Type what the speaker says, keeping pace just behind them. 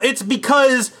It's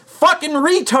because fucking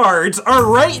retards are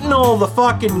writing all the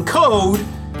fucking code.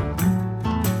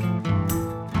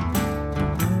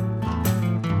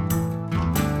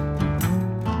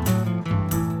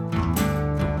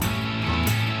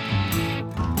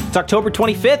 It's October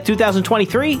 25th,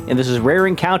 2023, and this is Rare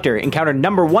Encounter, encounter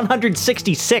number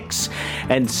 166,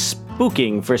 and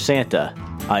spooking for Santa.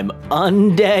 I'm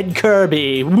Undead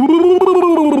Kirby.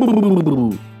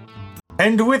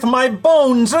 And with my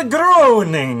bones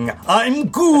a-groaning, I'm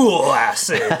Ghoul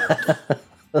Acid.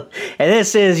 And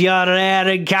this is your Rare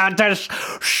Encounter's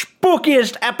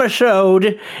spookiest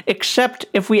episode, except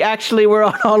if we actually were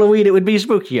on Halloween, it would be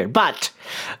spookier. But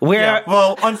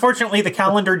well, unfortunately, the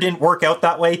calendar didn't work out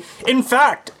that way. In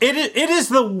fact, it is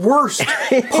the worst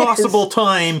possible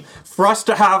time for us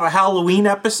to have a Halloween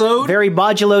episode. Very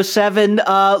Modulo 7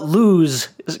 lose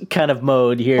kind of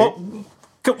mode here.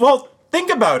 Well, think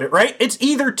about it, right? It's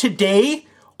either today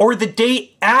or the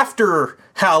day after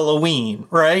Halloween,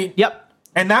 right? Yep.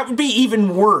 And that would be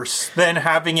even worse than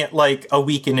having it like a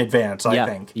week in advance, I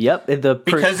think. Yep.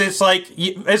 Because it's like,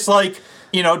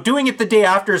 you know, doing it the day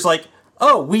after is like,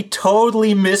 oh, we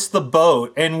totally missed the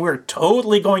boat and we're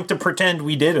totally going to pretend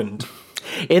we didn't.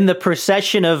 In the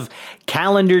procession of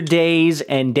calendar days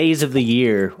and days of the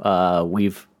year,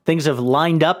 things have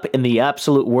lined up in the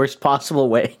absolute worst possible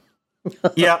way.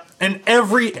 Yeah, and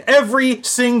every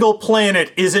single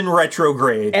planet is in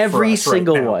retrograde. Every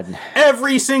single one.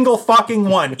 Every single fucking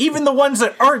one. Even the ones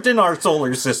that aren't in our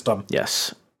solar system.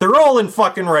 Yes. They're all in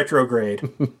fucking retrograde.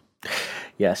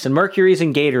 Yes, and Mercury's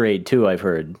in Gatorade too, I've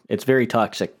heard. It's very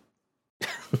toxic.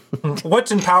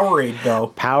 What's in Powerade,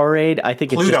 though? Powerade? I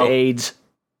think it's just AIDS.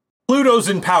 Pluto's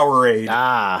in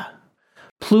Powerade.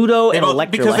 Pluto and electrolytes.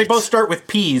 Because they both start with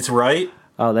P's, right?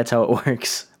 Oh, that's how it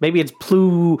works. Maybe it's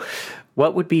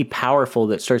what would be powerful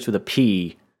that starts with a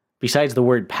P besides the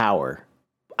word power?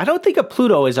 I don't think a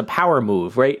Pluto is a power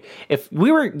move, right? If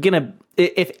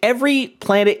every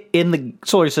planet in the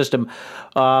solar system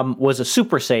was a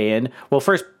Super Saiyan, well,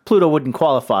 first, Pluto wouldn't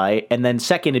qualify, and then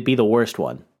second, it'd be the worst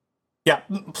one. Yeah,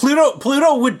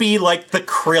 Pluto would be like the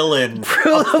Krillin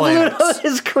of planets. Pluto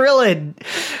is Krillin.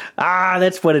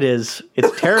 That's what it is.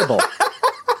 It's terrible.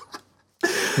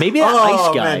 Maybe that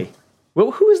ice guy. Man.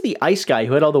 Well, who is the ice guy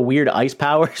who had all the weird ice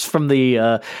powers from the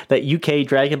that UK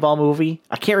Dragon Ball movie?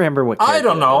 I can't remember what. I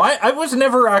don't know. I was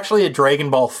never actually a Dragon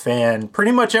Ball fan.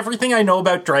 Pretty much everything I know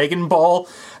about Dragon Ball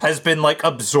has been like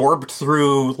absorbed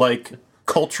through like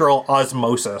cultural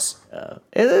osmosis.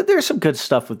 There's some good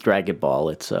stuff with Dragon Ball.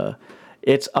 It's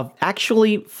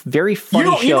actually very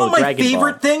funny show. You know my Dragon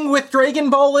favorite Ball. thing with Dragon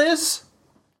Ball is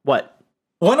what?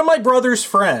 One of my brother's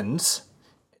friends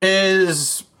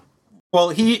is, well,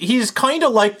 he's kind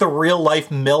of like the real life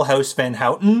Milhouse Van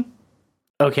Houten.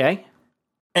 Okay.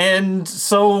 And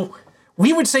so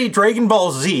we would say Dragon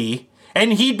Ball Z,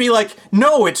 and he'd be like,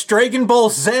 no, it's Dragon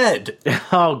Ball Z.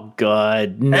 Oh,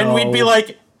 God, no. And we'd be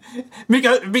like,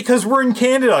 because we're in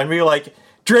Canada, and we'd be like,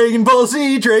 Dragon Ball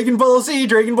Z, Dragon Ball Z,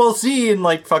 Dragon Ball Z, and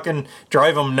like fucking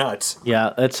drive them nuts.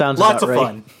 Yeah, that sounds lots of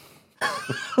right.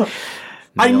 fun.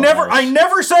 I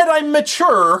never said I'm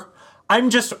mature. I'm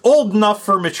just old enough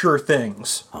for mature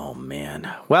things. Oh,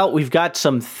 man. Well, we've got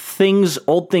some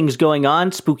old things going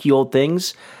on, spooky old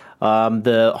things.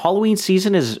 The Halloween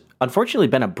season has unfortunately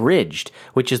been abridged,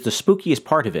 which is the spookiest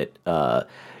part of it.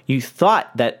 You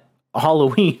thought that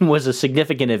Halloween was a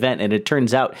significant event, and it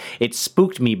turns out it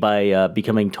spooked me by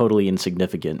becoming totally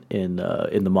insignificant in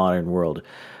the modern world.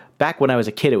 Back when I was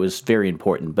a kid, it was very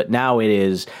important, but now it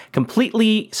is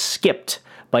completely skipped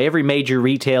by every major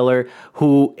retailer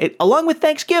who, along with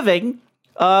Thanksgiving,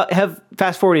 have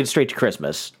fast-forwarded straight to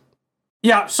Christmas.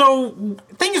 Yeah, so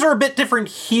things are a bit different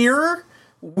here,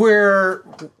 where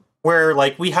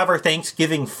like we have our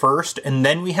Thanksgiving first, and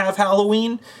then we have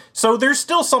Halloween. So there's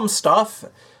still some stuff,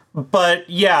 but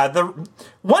yeah,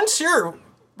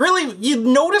 you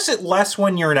notice it less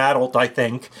when you're an adult, I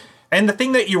think. And the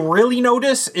thing that you really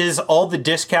notice is all the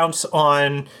discounts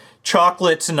on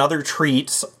chocolates and other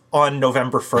treats on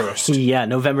November 1st. Yeah,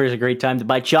 November is a great time to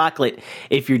buy chocolate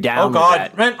if you're down with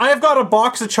that. Man, I've got a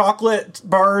box of chocolate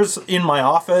bars in my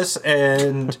office,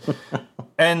 and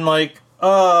like,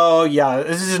 oh yeah,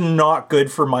 this is not good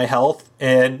for my health,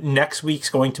 and next week's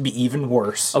going to be even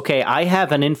worse. Okay, I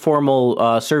have an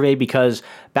informal survey because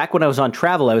back when I was on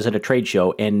travel, I was at a trade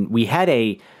show, and we had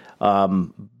a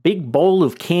big bowl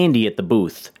of candy at the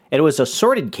booth. It was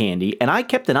assorted candy, and I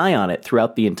kept an eye on it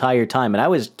throughout the entire time, and I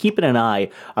was keeping an eye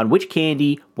on which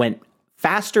candy went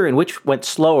faster and which went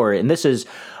slower, and this is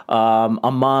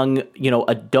among,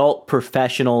 adult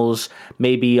professionals,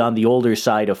 maybe on the older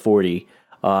side of 40.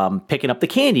 picking up the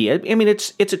candy. I mean,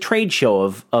 it's a trade show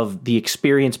of the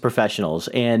experienced professionals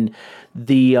and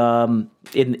the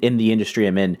in the industry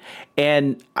I'm in.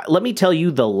 And let me tell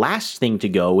you, the last thing to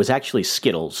go was actually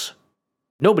Skittles.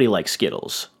 Nobody likes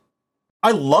Skittles.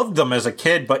 I loved them as a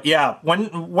kid, but yeah,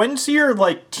 once you're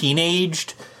like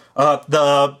teenaged,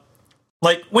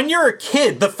 when you're a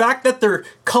kid, the fact that they're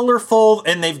colorful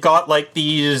and they've got like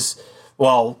these,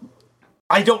 well,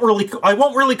 I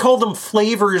won't really call them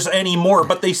flavors anymore,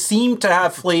 but they seem to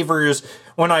have flavors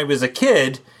when I was a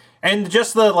kid, and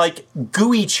just the like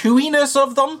gooey chewiness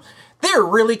of them, they're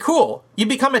really cool. You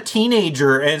become a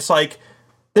teenager and it's like,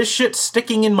 this shit's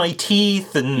sticking in my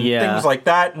teeth and things like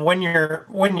that. And when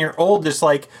you're old, it's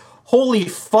like, holy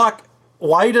fuck,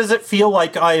 why does it feel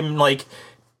like I'm like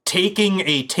taking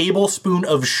a tablespoon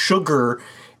of sugar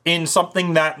in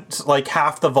something that's like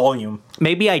half the volume?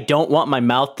 Maybe I don't want my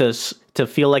mouth to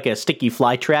feel like a sticky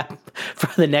fly trap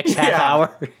for the next half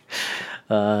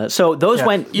hour. So those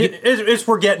went.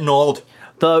 We're getting old.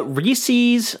 The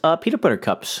Reese's peanut butter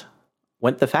cups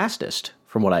went the fastest,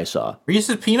 from what I saw.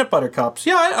 Reese's peanut butter cups.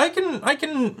 Yeah, I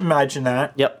can imagine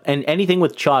that. Yep, and anything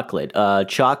with chocolate,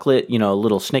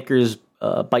 little Snickers,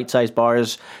 bite-sized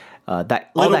bars,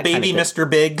 that little that baby kind of Mr.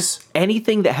 Biggs.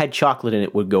 Anything that had chocolate in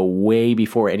it would go way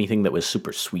before anything that was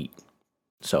super sweet.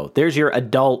 So there's your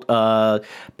adult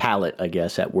palate, I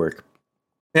guess, at work.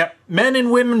 Yep, men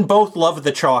and women both love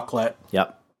the chocolate.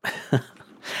 Yep.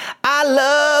 I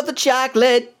love the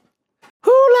chocolate.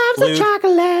 Who loves the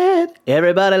chocolate?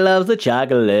 Everybody loves the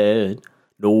chocolate.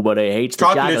 Nobody hates the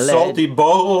chocolate. Salty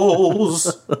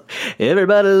bowls.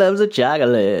 Everybody loves the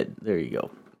chocolate. There you go.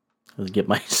 Let's get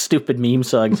my stupid meme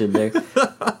songs in there.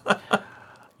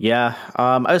 Yeah.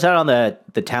 I was out on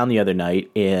the town the other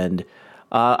night, and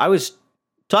I was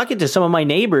talking to some of my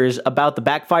neighbors about the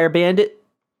Backfire Bandit.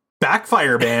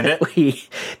 Backfire Bandit?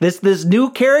 This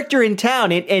new character in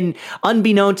town, and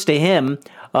unbeknownst to him,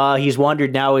 he's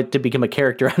wandered now to become a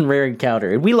character on Rare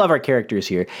Encounter. And we love our characters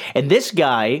here. And this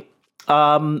guy...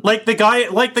 like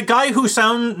the guy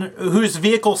whose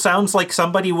vehicle sounds like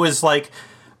somebody was like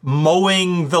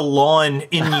mowing the lawn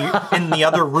in the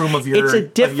other room of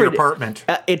your apartment.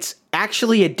 It's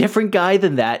actually a different guy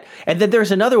than that. And then there's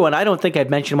another one. I don't think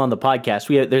I've mentioned him on the podcast.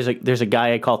 There's a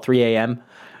guy I call 3 a.m.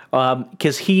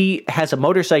 Because he has a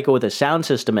motorcycle with a sound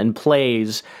system and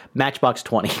plays Matchbox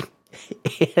 20.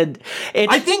 And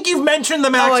I think you've mentioned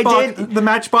the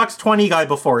Matchbox 20 guy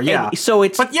before, yeah. And so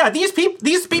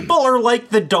these people are like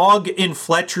the dog in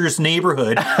Fletcher's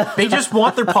Neighborhood. They just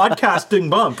want their podcasting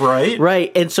bump, right?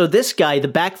 Right. And so this guy, the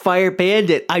Backfire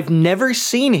Bandit, I've never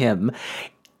seen him.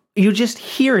 You just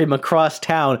hear him across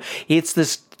town. It's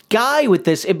this guy with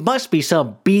this, it must be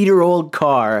some beater old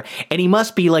car, and he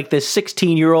must be like this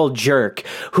 16-year-old jerk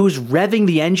who's revving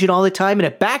the engine all the time, and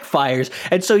it backfires,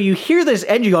 and so you hear this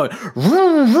engine going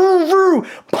vroom, vroom, vroom,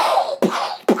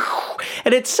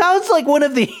 and it sounds like one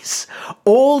of these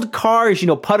old cars,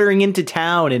 puttering into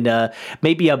town in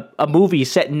maybe a movie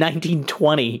set in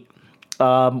 1920.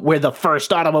 Where the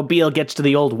first automobile gets to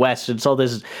the Old West, and so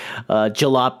this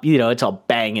jalop, it's all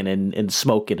banging and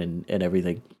smoking and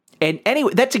everything. And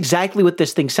anyway, that's exactly what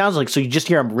this thing sounds like. So you just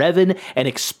hear him revving and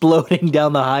exploding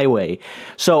down the highway.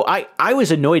 So I was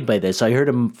annoyed by this. I heard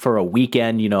him for a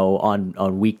weekend,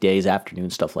 on weekdays,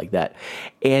 afternoons, stuff like that.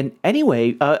 And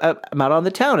anyway, I'm out on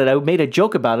the town, and I made a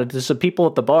joke about it to some people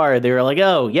at the bar. They were like,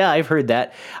 oh, yeah, I've heard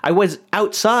that. I was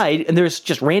outside, and there's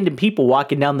just random people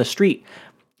walking down the street.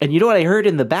 And you know what I heard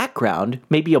in the background,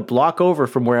 maybe a block over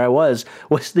from where I was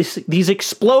these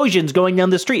explosions going down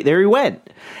the street. There he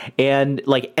went. And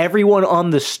like everyone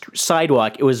on the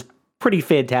sidewalk, it was pretty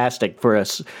fantastic for a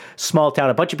small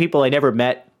town. A bunch of people I never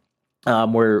met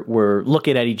were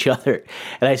looking at each other.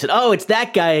 And I said, oh, it's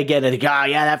that guy again. And they go, oh,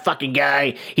 yeah, that fucking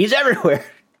guy. He's everywhere.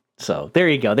 So there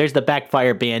you go. There's the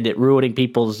Backfire Bandit ruining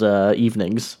people's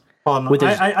evenings with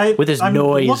his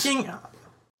noise.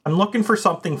 I'm looking for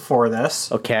something for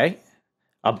this. Okay.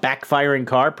 A backfiring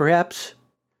car, perhaps?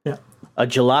 Yeah. A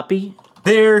jalopy?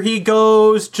 There he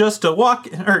goes, just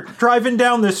driving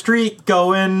down the street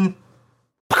going...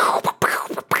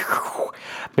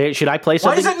 Should I play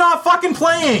something? Why is it not fucking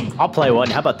playing? I'll play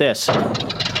one. How about this?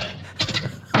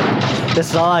 This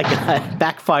is all I got.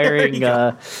 Backfiring.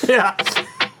 Yeah.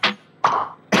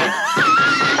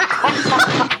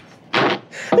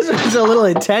 This is a little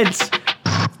intense.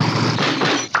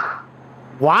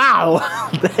 Wow,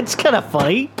 that's kind of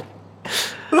funny.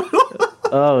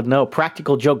 Oh, no,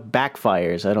 practical joke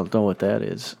backfires. I don't know what that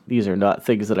is. These are not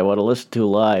things that I want to listen to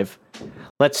live.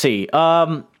 Let's see.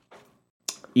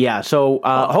 Yeah, so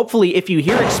hopefully if you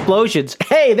hear explosions...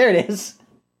 Hey, there it is.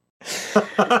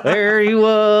 There he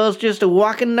was, just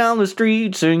walking down the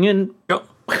street singing. Go.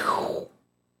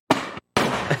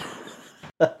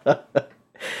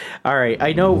 All right,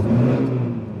 I know.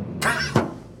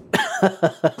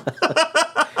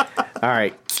 All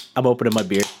right, I'm opening my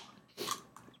beer.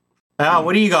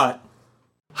 What do you got?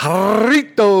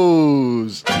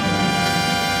 Jarritos.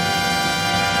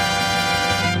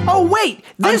 Oh wait,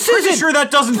 this I'm pretty isn't. sure that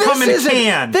doesn't come in a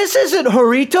can. This isn't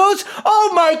Jarritos.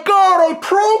 Oh my god, I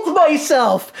pranked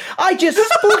myself. I just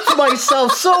spooked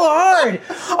myself so hard.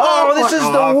 Oh, this is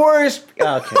the worst.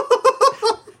 Okay.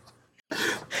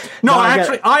 No,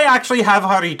 I actually have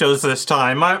Jarritos this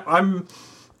time. I'm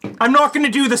not going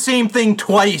to do the same thing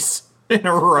twice in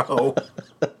a row.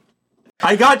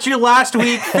 I got you last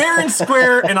week, fair and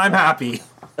square, and I'm happy.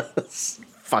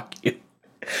 Fuck you.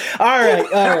 All right.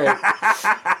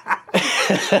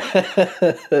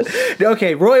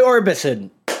 Okay, Roy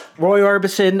Orbison.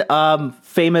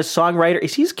 Famous songwriter.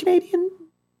 Is he Canadian?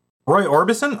 Roy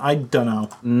Orbison? I don't know.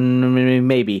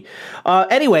 Maybe.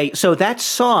 Anyway, so that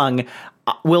song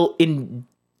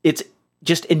it's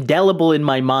just indelible in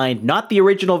my mind. Not the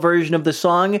original version of the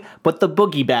song, but the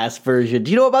Boogie Bass version.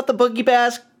 Do you know about the Boogie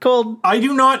Bass, Cole? I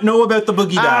do not know about the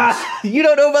Boogie Bass. You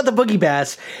don't know about the Boogie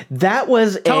Bass. That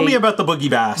was Tell me about the Boogie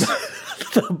Bass.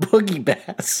 The Boogie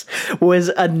Bass was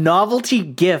a novelty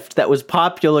gift that was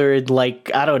popular in,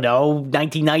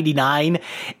 1999,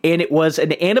 and it was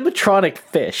an animatronic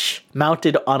fish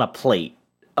mounted on a plate.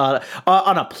 On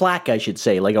a plaque, I should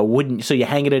say, like a wooden, so you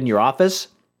hang it in your office.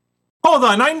 Hold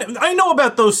on, I know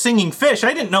about those singing fish.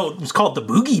 I didn't know it was called the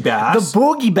Boogie Bass. The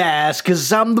Boogie Bass,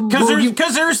 because I'm the Boogie...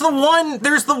 Because there's the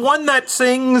one that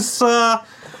sings,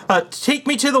 Take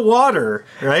Me to the Water,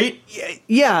 right?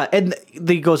 Yeah, and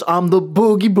he goes, I'm the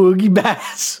Boogie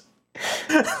Bass.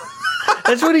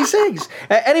 That's what he sings.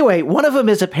 Anyway, one of them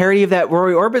is a parody of that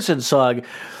Roy Orbison song.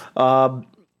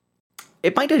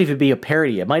 It might not even be a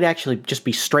parody. It might actually just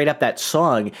be straight up that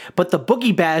song. But the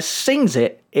Boogie Bass sings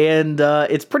it, and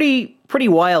it's pretty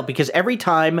wild because every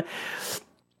time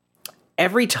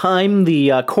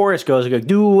the chorus goes,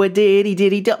 do a diddy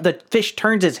diddy, the fish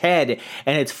turns its head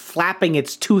and it's flapping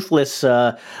its toothless,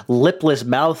 lipless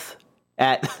mouth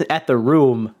at the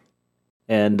room.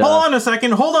 And hold on a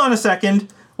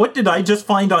second. What did I just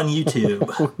find on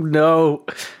YouTube? No.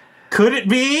 Could it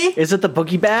be? Is it the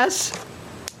Boogie Bass?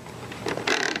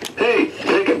 Hey,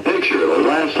 take a picture of the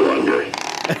last wonder.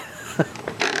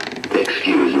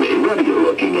 Excuse me, what are you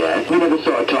looking at? You never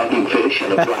saw a talking fish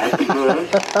in a plastic before?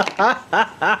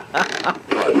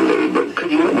 Pardon me, but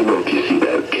could you let me know if you see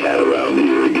that cat around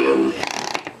here again?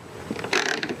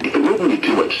 If it wouldn't be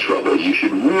too much trouble, you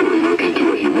should really look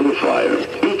into a humidifier.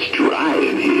 It's dry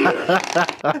in here.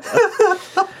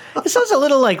 It sounds a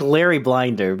little like Larry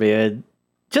Blinder, man.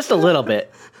 Just a little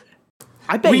bit.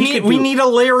 I bet we need a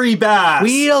Larry Bass. We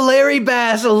need a Larry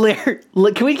Bass.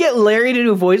 Can we get Larry to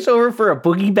do voiceover for a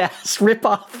Boogie Bass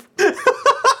ripoff?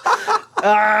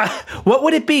 What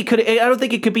would it be? I don't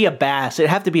think it could be a bass. It'd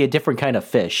have to be a different kind of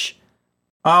fish.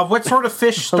 What sort of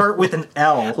fish start with an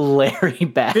L? Larry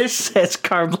Bass, says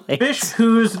Carblade. Fish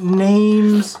whose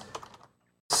names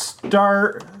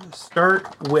start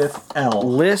with L.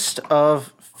 List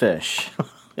of fish.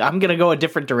 I'm going to go a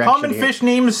different direction. Common fish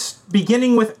names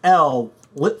beginning with L.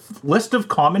 List of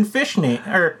common fish name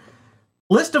or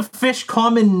list of fish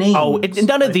common names. Oh,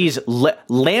 none of these.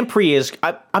 Lamprey is.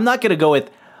 I'm not going to go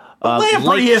with.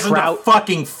 Lamprey isn't a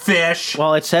fucking fish.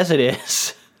 Well, it says it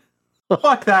is.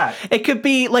 Fuck that. It could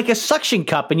be like a suction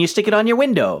cup, and you stick it on your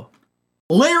window.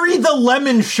 Larry the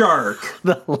lemon shark.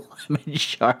 The lemon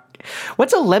shark.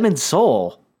 What's a lemon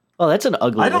sole? Oh, that's an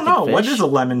ugly. I don't know. Fish. What is a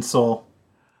lemon sole?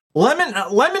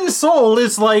 Lemon sole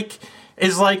is like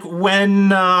when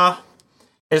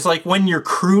you're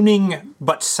crooning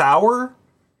but sour.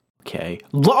 Okay.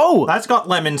 Oh, that's got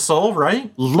lemon soul,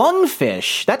 right?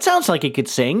 Lungfish. That sounds like it could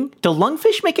sing. Do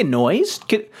lungfish make a noise?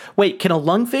 Can a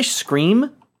lungfish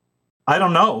scream? I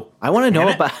don't know. I want to know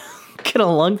about. Can a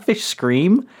lungfish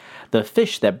scream? The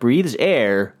fish that breathes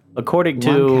air, according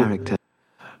to. One character.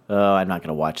 Oh, I'm not going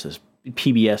to watch this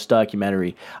PBS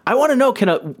documentary. I want to know. Can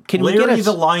we Larry get a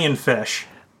the lionfish?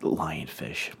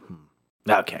 Lionfish.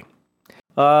 Okay.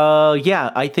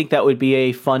 Yeah, I think that would be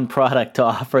a fun product to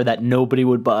offer that nobody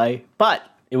would buy, but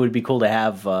it would be cool to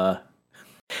have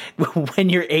when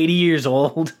you're 80 years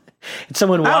old and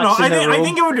someone walks in the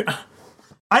room.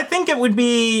 I think it would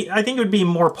be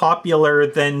more popular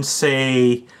than,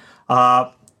 say,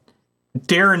 Darren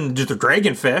the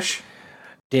Dragonfish.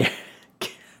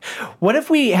 What if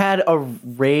we had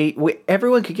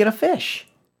everyone could get a fish?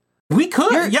 We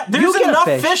could. There's enough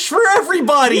fish for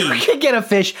everybody. You could get a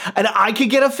fish, and I could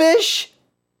get a fish.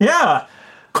 Yeah.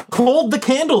 Cold the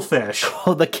candlefish.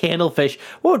 Oh, the candlefish.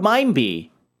 What would mine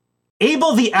be?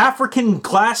 Abel the African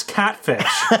glass catfish.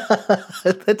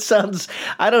 That sounds,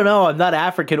 I don't know. I'm not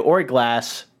African or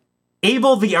glass.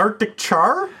 Abel the Arctic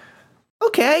char?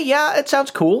 Okay, yeah, it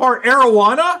sounds cool. Or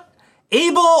arowana?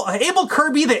 Abel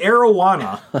Kirby the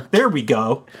arowana. There we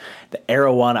go. The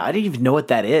arowana. I didn't even know what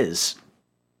that is.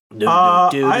 It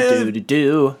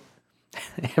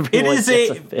is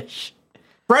a fish.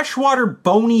 Freshwater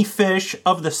bony fish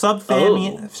of the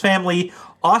subfamily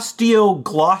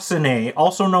Osteoglossinae,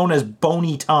 also known as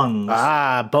bony tongues.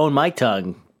 Ah, bone my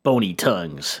tongue. Bony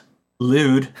tongues.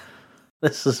 Lewd.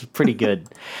 This is pretty good.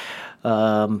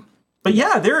 But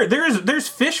yeah, there's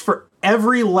fish for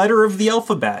every letter of the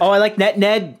alphabet. Oh, I like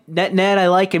Ned. I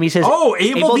like him. He says,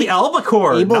 Abel the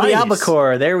albacore. Abel nice. the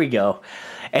albacore. There we go.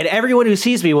 And everyone who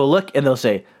sees me will look and they'll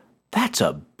say, "That's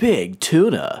a big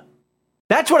tuna."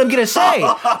 That's what I'm gonna say.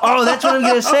 Oh, that's what I'm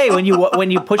gonna say when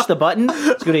you push the button.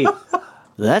 It's gonna be,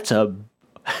 "That's a."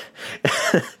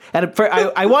 And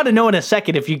I want to know in a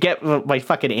second if you get my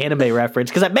fucking anime reference,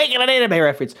 because I'm making an anime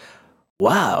reference.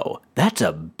 Wow, that's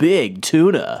a big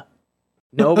tuna.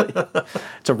 No,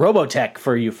 it's a Robotech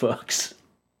for you folks.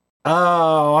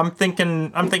 Oh, I'm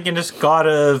thinking it's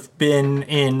gotta have been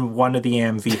in one of the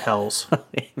AMV hells.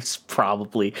 It was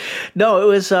probably. No, it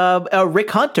was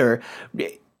Rick Hunter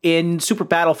in Super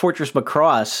Battle Fortress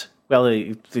Macross. Well,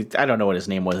 I don't know what his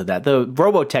name was in that. The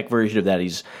Robotech version of that,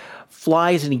 he's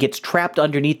flies and he gets trapped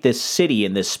underneath this city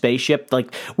in this spaceship.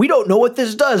 Like, we don't know what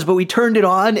this does, but we turned it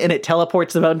on and it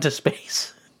teleports them out into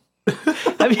space.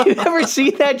 Have you ever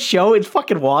seen that show? It's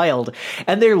fucking wild.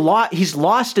 And he's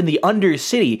lost in the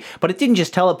Undercity, but it didn't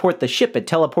just teleport the ship. It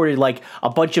teleported like a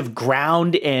bunch of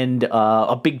ground and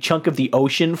a big chunk of the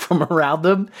ocean from around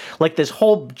them. Like this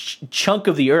whole chunk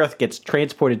of the Earth gets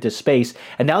transported to space.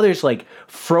 And now there's like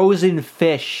frozen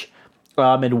fish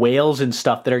and whales and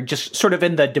stuff that are just sort of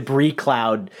in the debris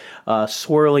cloud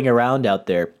swirling around out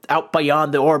there, out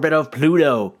beyond the orbit of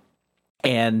Pluto.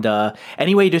 And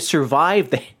anyway, to survive,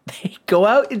 they go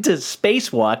out into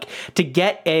spacewalk to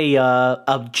get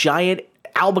a giant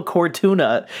albacore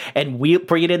tuna and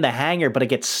bring it in the hangar, but it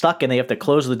gets stuck and they have to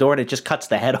close the door and it just cuts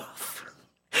the head off.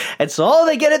 And so all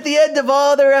they get at the end of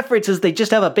all their efforts is they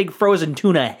just have a big frozen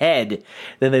tuna head.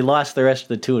 Then they lost the rest of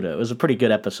the tuna. It was a pretty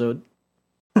good episode.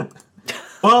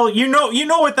 Well, you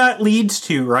know what that leads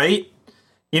to, right?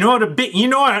 You know what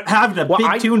having a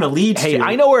big tuna leads to. Hey,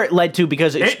 I know where it led to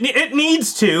because it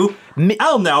needs to.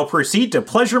 I'll now proceed to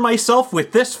pleasure myself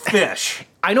with this fish.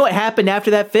 I know what happened after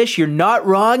that fish. You're not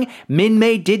wrong.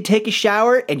 Min-May did take a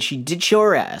shower and she did show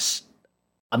her ass.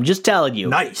 I'm just telling you.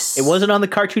 Nice. It wasn't on the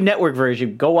Cartoon Network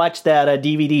version. Go watch that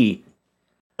DVD.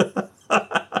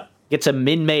 Get some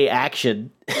Min-May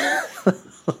action.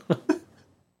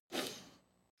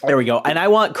 There we go. And I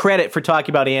want credit for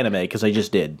talking about anime because I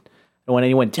just did. I don't want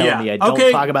anyone telling me I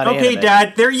don't talk about anime. Okay,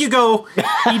 Dad, there you go.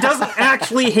 He doesn't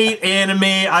actually hate anime.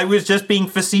 I was just being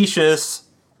facetious.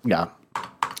 Yeah.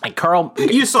 And Carl...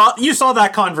 You saw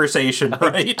that conversation,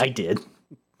 right? I did.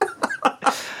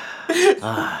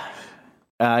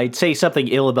 I'd say something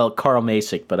ill about Carl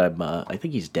Masick, but I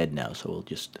think he's dead now, so we'll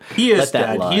just he let is that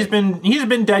dead. lie. He's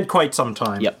been dead quite some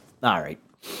time. Yep. All right.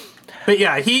 But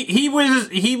yeah, he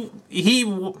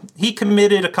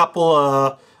committed a couple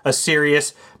of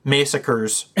serious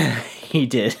massacres. He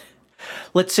did.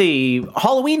 Let's see,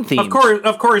 Halloween theme.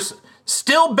 Of course,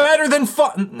 still better than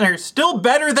fun. They're still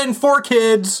better than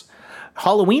 4Kids.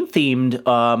 Halloween themed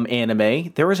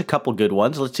anime. There was a couple good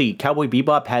ones. Let's see, Cowboy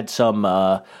Bebop had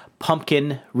some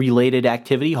pumpkin related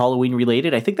activity, Halloween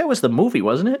related. I think that was the movie,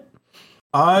 wasn't it?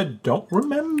 I don't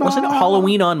remember. Wasn't it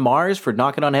Halloween on Mars for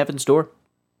Knocking on Heaven's Door?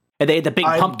 And they had the big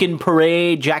pumpkin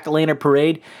parade, jack-o'-lantern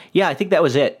parade. Yeah, I think that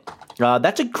was it.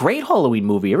 That's a great Halloween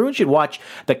movie. Everyone should watch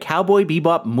the Cowboy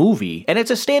Bebop movie. And it's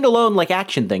a standalone, like,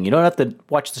 action thing. You don't have to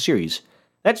watch the series.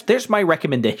 There's my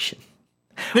recommendation.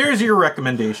 There's your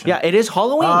recommendation. Yeah, it is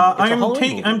Halloween.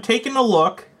 I'm taking a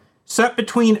look. Set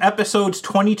between episodes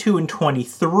 22 and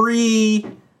 23.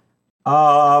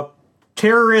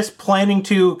 Terrorists planning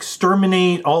to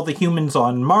exterminate all the humans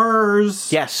on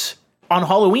Mars. Yes, on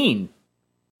Halloween.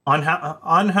 On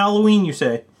Halloween, you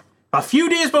say? A few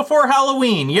days before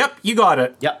Halloween. Yep, you got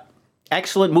it. Yep.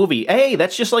 Excellent movie. Hey,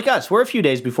 that's just like us. We're a few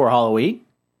days before Halloween.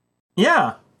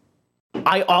 Yeah.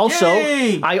 I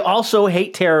also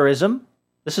hate terrorism.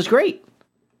 This is great.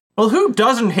 Well, who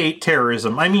doesn't hate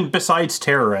terrorism? I mean, besides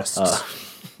terrorists.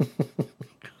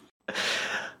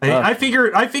 I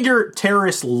figure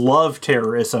terrorists love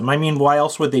terrorism. I mean, why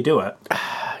else would they do it?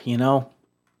 You know,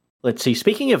 Let's see.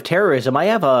 Speaking of terrorism, I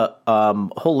have a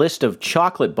whole list of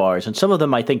chocolate bars, and some of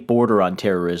them I think border on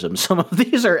terrorism. Some of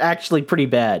these are actually pretty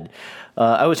bad.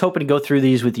 I was hoping to go through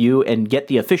these with you and get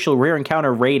the official Rare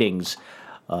Encounter ratings.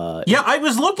 Yeah, I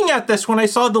was looking at this when I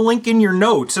saw the link in your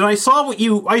notes, and I saw what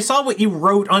you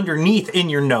wrote underneath in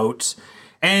your notes,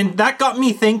 and that got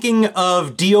me thinking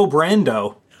of Dio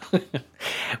Brando.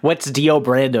 What's Dio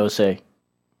Brando say?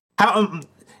 How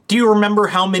do you remember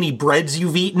how many breads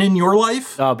you've eaten in your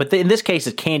life? But in this case,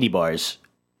 it's candy bars.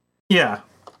 Yeah.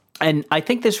 And I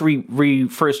think this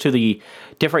refers to the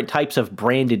different types of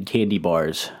branded candy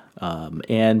bars.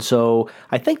 And so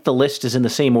I think the list is in the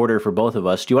same order for both of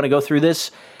us. Do you want to go through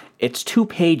this? It's 2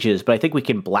 pages, but I think we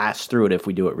can blast through it if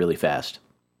we do it really fast.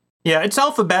 Yeah, it's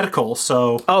alphabetical,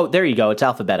 so... Oh, there you go. It's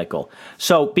alphabetical.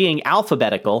 So being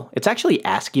alphabetical, it's actually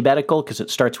ASCII-betical because it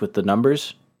starts with the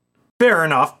numbers. Fair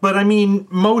enough, but I mean,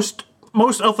 most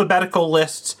alphabetical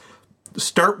lists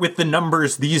start with the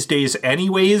numbers these days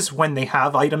anyways when they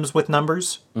have items with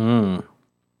numbers. And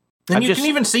you can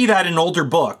even see that in older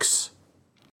books.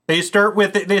 They start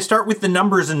with the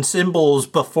numbers and symbols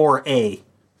before A.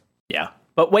 Yeah.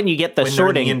 But when you get the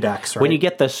sorting, index, right? When you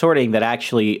get the sorting that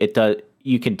actually it does,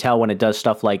 you can tell when it does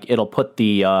stuff like it'll put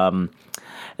the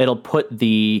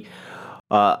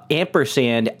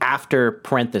ampersand after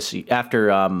parenthesis after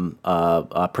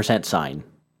percent sign.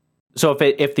 So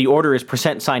if the order is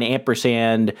percent sign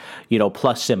ampersand,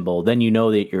 plus symbol, then you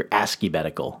know that you're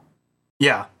ASCII-betical.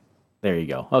 Yeah. There you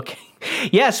go. Okay.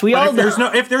 Yes, we all know.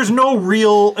 If there's no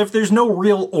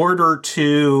real order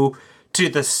to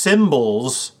the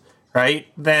symbols, right?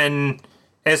 Then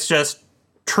it's just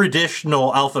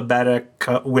traditional alphabetic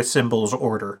with symbols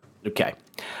order. Okay.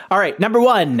 All right. Number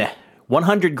 1,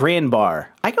 100 Grand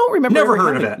Bar. I don't remember. Never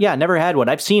heard of it. Yeah, never had one.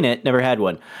 I've seen it. Never had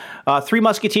one. 3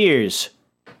 Musketeers.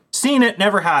 Seen it.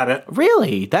 Never had it.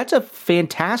 Really? That's a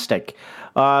fantastic.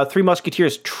 3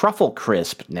 Musketeers Truffle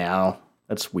Crisp. Now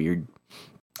that's weird.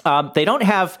 They don't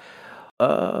have.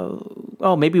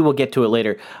 Maybe we'll get to it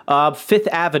later. 5th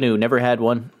Avenue. Never had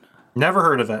one. Never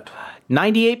heard of it.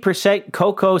 98%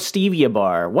 Cocoa Stevia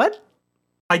Bar. What?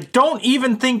 I don't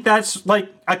even think that's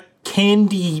like a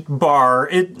candy bar.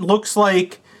 It looks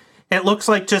like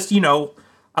just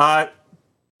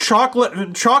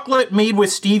chocolate made with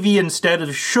stevia instead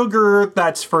of sugar.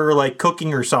 That's for like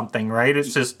cooking or something, right?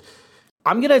 It's just.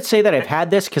 I'm going to say that I've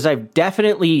had this because I've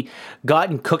definitely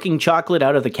gotten cooking chocolate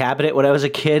out of the cabinet when I was a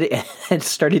kid and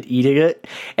started eating it.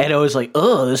 And I was like,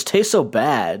 oh, this tastes so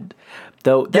bad.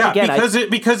 Though, because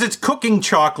it's cooking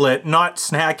chocolate, not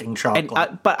snacking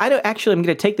chocolate. But I'm going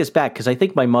to take this back because I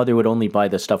think my mother would only buy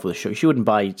the stuff with sugar. She wouldn't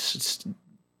buy. She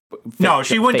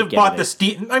wouldn't have bought the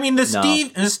stevia. I mean, the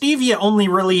stevia only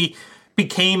really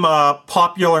became a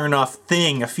popular enough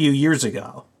thing a few years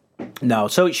ago. No,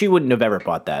 so she wouldn't have ever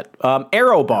bought that.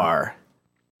 Aero Bar.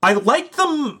 I liked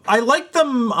them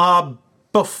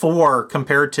before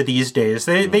compared to these days.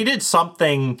 They did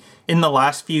something in the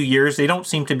last few years. They don't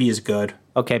seem to be as good.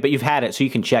 Okay, but you've had it, so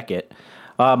you can check it.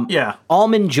 Yeah.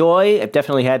 Almond Joy. I've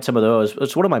definitely had some of those.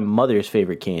 It's one of my mother's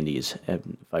favorite candies, if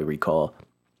I recall.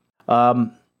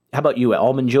 How about you,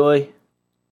 Almond Joy?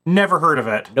 Never heard of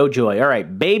it. No joy. All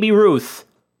right, Baby Ruth.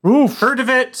 Oof. Heard of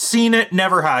it, seen it,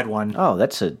 never had one. Oh,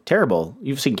 that's a terrible.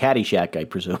 You've seen Caddyshack, I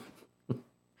presume.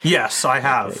 Yes, I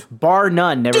have. Okay. Bar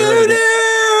None, never heard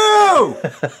of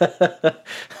it.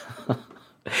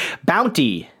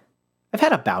 Bounty. I've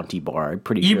had a Bounty bar. I'm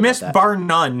pretty sure. You missed Bar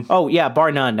None. Oh yeah,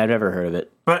 Bar None. I've never heard of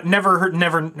it. But never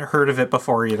heard of it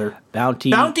before either.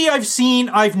 Bounty. Bounty I've seen,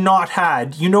 I've not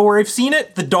had. You know where I've seen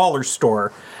it? The dollar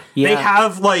store. Yeah. They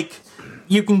have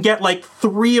you can get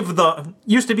 3 of the.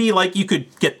 Used to be you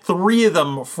could get 3 of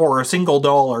them for a single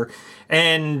 $1,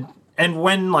 and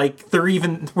when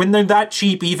they're that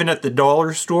cheap, even at the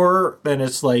dollar store, then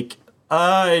it's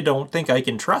I don't think I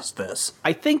can trust this.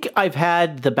 I think I've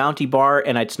had the Bounty bar,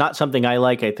 and it's not something I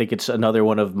like. I think it's another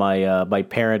one of my my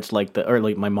parents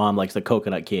my mom likes the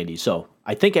coconut candy. So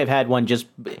I think I've had one.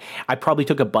 I probably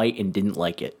took a bite and didn't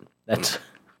like it. That's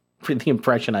the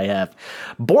impression I have.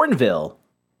 Bourneville.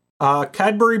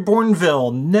 Cadbury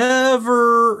Bourneville.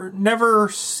 Never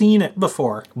seen it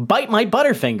before. Bite My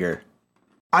Butterfinger.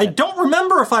 I don't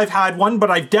remember if I've had one, but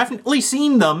I've definitely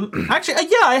seen them. Actually,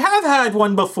 yeah, I have had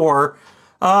one before.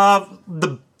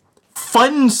 The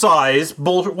fun size,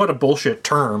 what a bullshit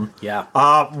term. Yeah.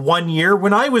 1 year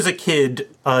when I was a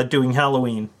kid doing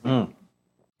Halloween. Mm.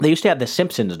 They used to have The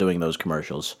Simpsons doing those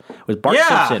commercials with Bart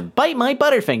Simpson. Bite My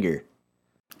Butterfinger.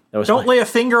 Don't lay a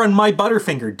finger on my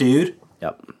Butterfinger, dude.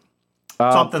 Yep.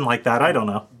 Something like that. I don't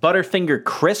know. Butterfinger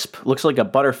Crisp looks like a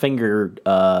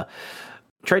Butterfinger.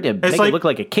 Tried to make it look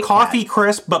like a Kit Kat. Coffee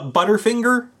Crisp, but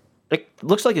Butterfinger. It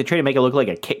looks like they're trying to make it look like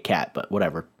a Kit Kat, but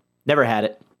whatever. Never had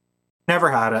it.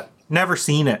 Never had it. Never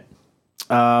seen it.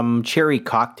 Cherry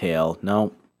cocktail.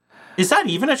 No. Is that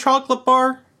even a chocolate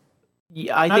bar?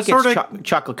 Yeah, I think it's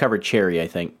chocolate covered cherry. I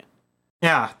think.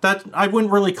 Yeah, that I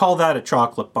wouldn't really call that a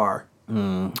chocolate bar.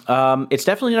 It's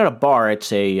definitely not a bar.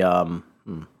 It's a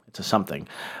it's a something.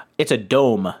 It's a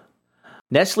dome.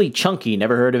 Nestle Chunky.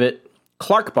 Never heard of it.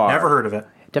 Clark Bar. Never heard of it.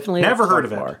 Definitely never heard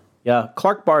of bar. it. Yeah,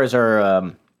 Clark bars are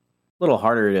a little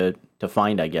harder to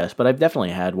find, I guess, but I've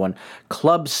definitely had one.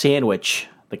 Club Sandwich,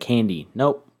 the candy.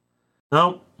 Nope.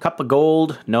 Nope. Cup of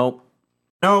Gold. Nope.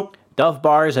 Nope. Dove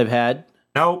bars I've had.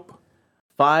 Nope.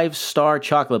 5-star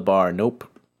chocolate bar. Nope.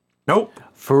 Nope.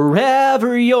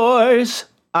 Forever yours.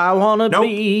 I wanna Nope.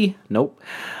 be. Nope.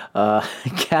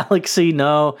 Galaxy.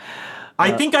 No.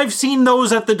 I think I've seen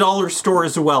those at the dollar store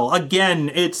as well.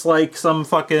 Again, it's like some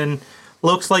fucking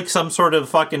looks like some sort of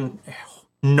fucking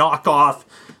knockoff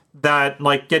that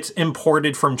like gets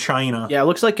imported from China. Yeah, it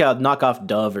looks like a knockoff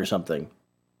Dove or something.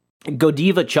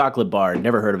 Godiva chocolate bar.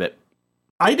 Never heard of it.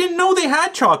 I didn't know they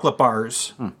had chocolate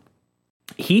bars.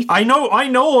 Heath. I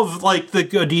know of like the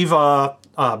Godiva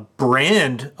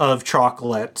brand of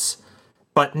chocolates,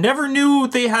 but never knew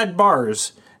they had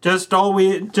bars. Just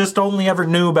only ever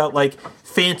knew about like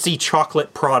fancy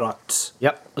chocolate products.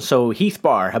 Yep. So Heath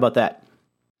bar. How about that?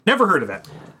 Never heard of it.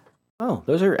 Oh,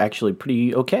 those are actually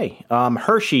pretty okay.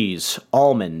 Hershey's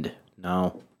almond.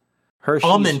 No. Hershey's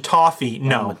Almond toffee.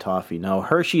 No. almond toffee. No.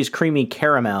 Hershey's creamy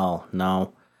caramel.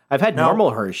 No. I've had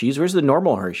normal Hershey's. Where's the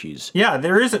normal Hershey's? Yeah,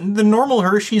 there isn't. The normal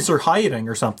Hershey's are hiding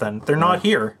or something. They're not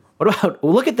here. What about?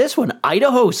 Look at this one.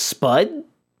 Idaho Spud.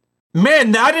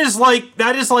 Man, that is like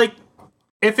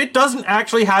if it doesn't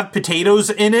actually have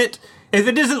potatoes in it, if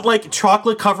it isn't like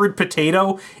chocolate covered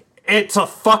potato, it's a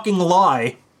fucking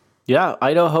lie. Yeah,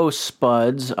 Idaho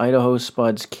Spuds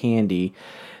candy.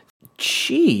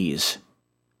 Jeez.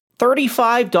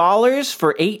 $35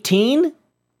 for 18?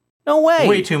 No way.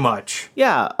 Way too much.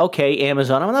 Yeah, okay,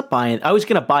 Amazon. I'm not buying. I was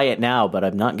going to buy it now, but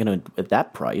I'm not going to at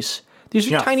that price.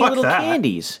 These are tiny little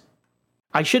candies.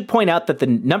 I should point out that the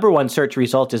number one search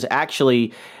result is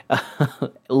actually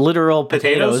literal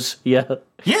potatoes. Yeah.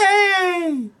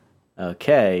 Yay!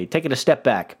 Okay, taking a step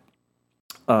back.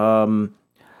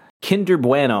 Kinder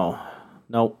Bueno.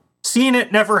 Nope. Seen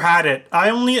it, never had it. I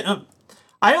only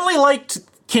liked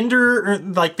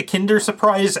the Kinder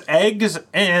Surprise eggs,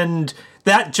 and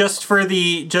that just for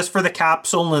the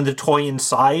capsule and the toy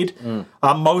inside.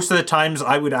 Most of the times,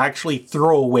 I would actually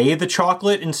throw away the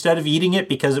chocolate instead of eating it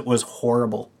because it was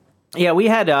horrible. Yeah, we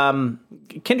had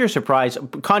Kinder Surprise.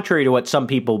 Contrary to what some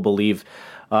people believe,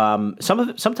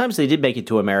 sometimes they did make it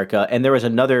to America, and there was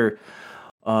another.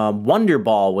 Wonder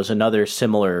Ball was another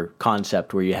similar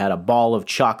concept where you had a ball of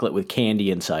chocolate with candy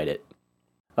inside it.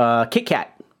 Kit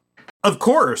Kat. Of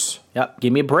course. Yep.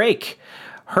 Give me a break.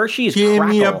 Hershey's Give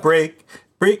Crackle. me a break.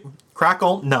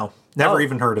 Crackle? No. Never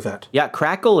even heard of it. Yeah,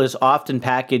 Crackle is often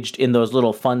packaged in those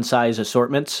little fun size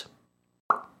assortments.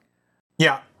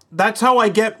 Yeah. That's how I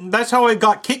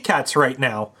got Kit Kats right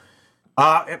now.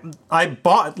 I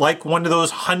bought like one of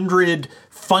those 100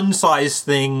 fun size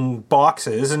thing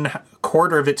boxes and a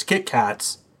quarter of its Kit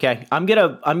Kats. Okay, I'm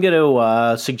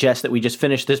gonna suggest that we just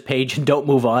finish this page and don't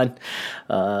move on.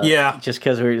 Yeah, just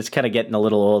because it's kind of getting a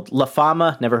little old. La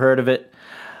Fama, never heard of it.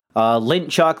 Lindt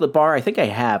chocolate bar, I think I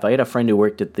have. I had a friend who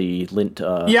worked at the Lindt.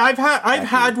 Yeah, I've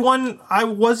had one. I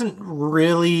wasn't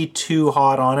really too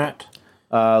hot on it.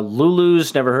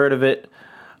 Lulu's, never heard of it.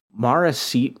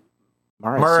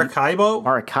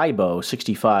 Maracaibo,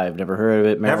 65, never heard of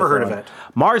it. Never heard of it.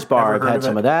 Mars bar, I've had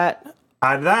some of that.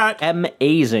 Had that.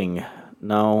 Amazing,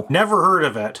 no. Never heard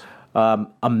of it. A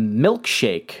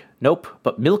milkshake, nope.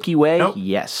 But Milky Way, nope.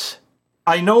 Yes.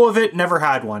 I know of it, never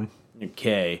had one.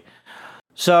 Okay.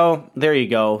 So there you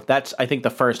go. That's, I think,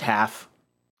 the first half.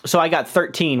 So I got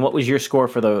 13. What was your score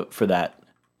for that?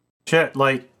 Shit,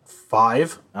 like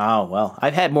 5. Oh, well,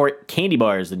 I've had more candy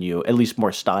bars than you, at least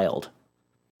more styled.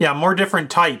 Yeah, more different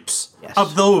types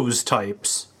of those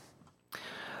types.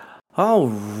 All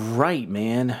right,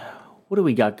 man. What do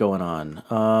we got going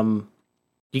on?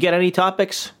 You got any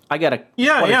topics? I got a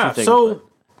yeah. Things, so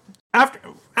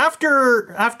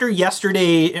after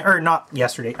yesterday, or not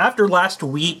yesterday, after last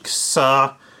week's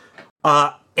AI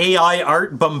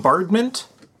art bombardment,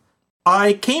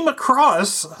 I came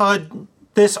across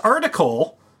this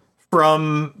article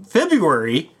from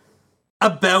February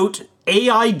about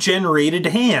AI-generated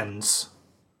hands.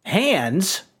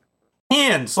 Hands?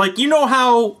 Hands. Like, you know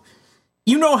how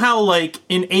like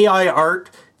in AI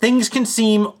art, things can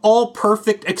seem all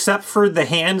perfect except for the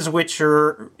hands, which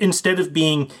are, instead of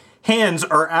being hands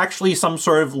are actually some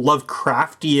sort of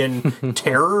Lovecraftian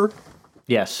terror,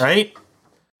 Yes. right?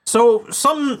 So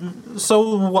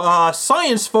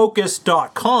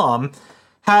sciencefocus.com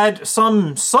had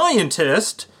some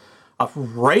scientist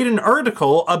write an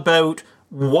article about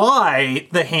why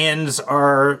the hands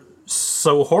are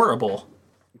so horrible.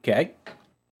 Okay.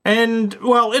 And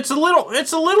well, it's a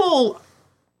little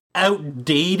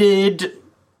outdated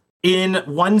in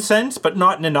one sense, but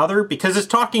not in another, because it's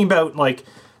talking about like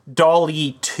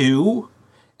DALL-E 2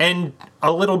 and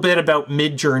a little bit about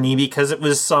Midjourney, because it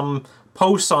was some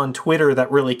posts on Twitter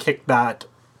that really kicked that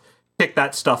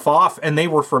stuff off, and they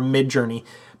were from Midjourney.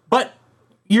 But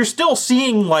you're still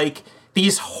seeing like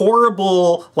these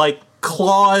horrible like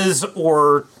claws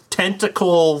or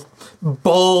tentacle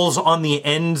balls on the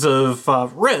ends of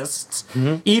wrists,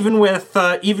 even with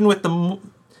the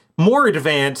more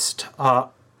advanced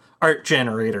art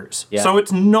generators. Yeah. So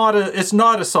it's not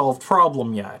a solved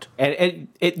problem yet. And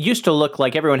it used to look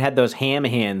like everyone had those ham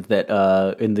hands that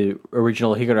in the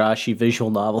original Higurashi visual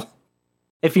novel,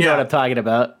 if you know Yeah. what I'm talking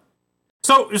about.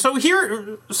 So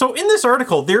in this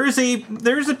article, there's a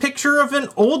picture of an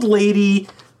old lady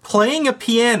playing a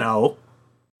piano,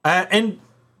 and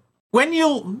when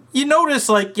you notice,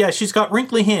 like, yeah, she's got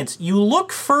wrinkly hands. You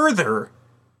look further,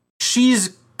 she's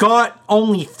got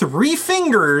only 3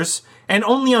 fingers, and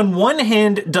only on one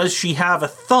hand does she have a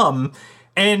thumb,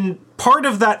 and part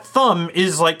of that thumb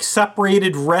is like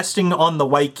separated, resting on the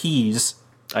white keys.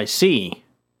 I see.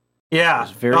 Yeah,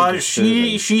 very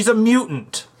disturbing. she's a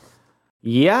mutant.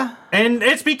 Yeah. And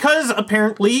it's because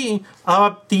apparently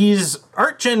these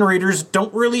art generators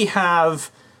don't really have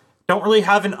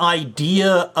an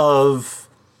idea of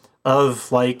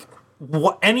like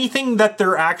anything that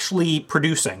they're actually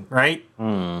producing, right?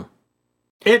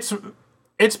 It's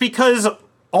because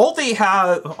all they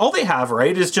have,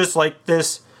 right, is just like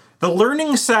the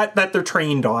learning set that they're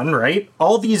trained on, right?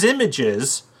 All these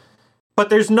images,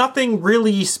 but there's nothing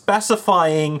really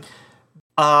specifying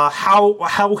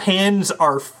how hands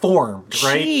are formed,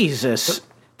 right? Jesus.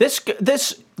 This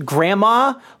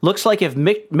grandma looks like if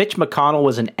Mitch McConnell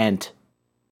was an ent.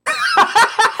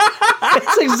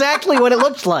 That's exactly what it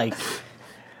looks like.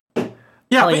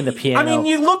 Yeah, Playing the piano. I mean,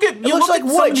 you look at looks like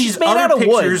some wood. of She's these made other out of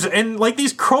wood. pictures and like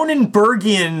these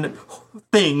Cronenbergian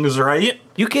things, right?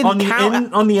 You can on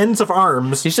count on the ends of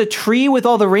arms. There's a tree with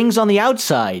all the rings on the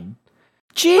outside.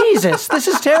 Jesus, this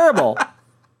is terrible.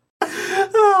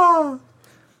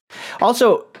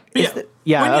 Also, When go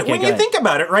you ahead. think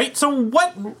about it, right? So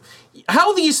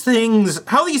how these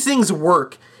things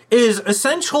work is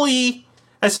essentially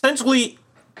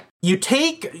you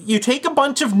take a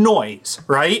bunch of noise,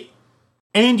 right?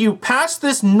 And you pass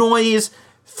this noise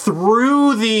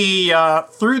through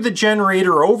the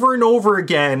generator over and over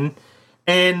again,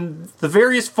 and the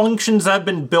various functions that have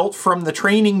been built from the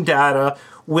training data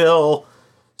will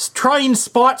try and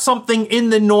spot something in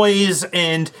the noise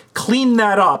and clean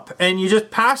that up, and you just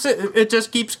pass it. It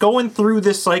just keeps going through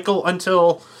this cycle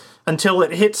until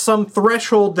it hits some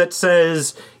threshold that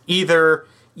says either,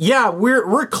 yeah,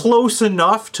 we're close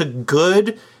enough to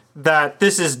good that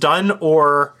this is done,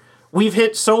 or we've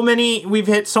hit so many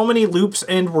loops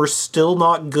and we're still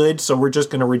not good, so we're just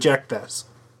going to reject this.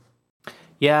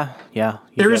 Yeah.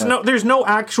 There's no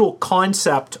actual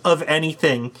concept of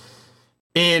anything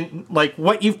in like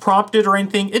what you've prompted or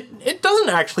anything. It doesn't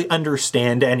actually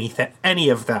understand any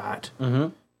of that. Mm-hmm.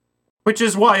 Which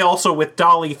is why also with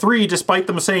DALL-E 3, despite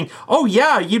them saying, oh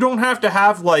yeah, you don't have to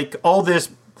have like all this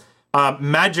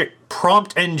magic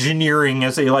prompt engineering,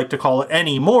 as they like to call it,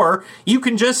 anymore. You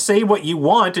can just say what you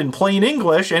want in plain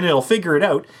English and it'll figure it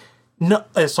out. No,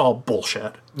 it's all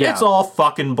bullshit. Yeah. It's all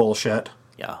fucking bullshit.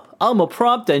 Yeah. I'm a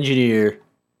prompt engineer.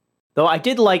 Though I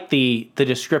did like the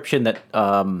description that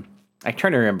I'm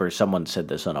trying to remember, someone said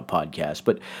this on a podcast,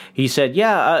 but he said,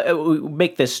 we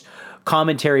make this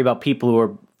commentary about people who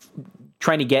are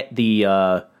trying to get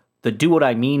the do what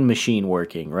I mean machine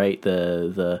working, right?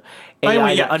 The AI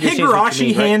Anyway, that understands what you Higurashi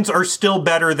mean, right? hands are still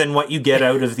better than what you get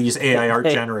out of these AI art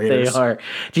generators. They are.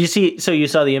 Do you see? So you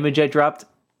saw the image I dropped?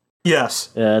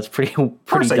 Yes. Yeah, it's pretty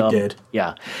course I dumb. did.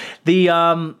 Yeah.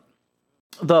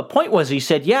 The point was, he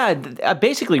said, I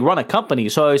basically run a company.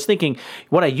 So I was thinking,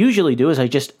 what I usually do is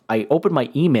I open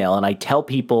my email and I tell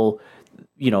people,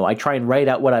 I try and write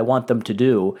out what I want them to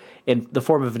do in the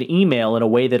form of an email in a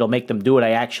way that'll make them do what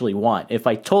I actually want. If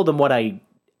I told them what I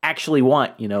actually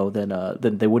want,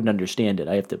 then they wouldn't understand it.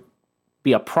 I have to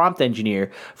be a prompt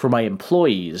engineer for my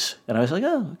employees. And I was like,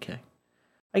 oh, okay.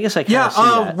 I guess I kind of see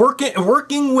that.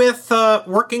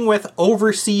 Working with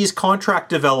overseas contract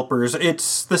developers,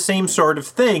 it's the same sort of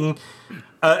thing,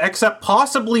 except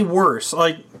possibly worse.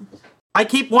 Like I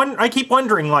keep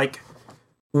wondering, like,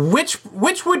 which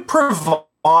would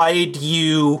provide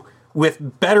you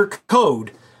with better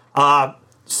code,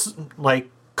 like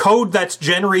code that's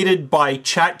generated by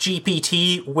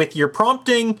ChatGPT with your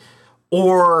prompting,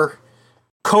 or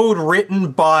code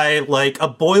written by like a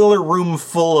boiler room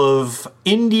full of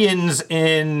Indians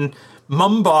in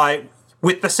Mumbai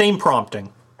with the same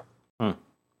prompting.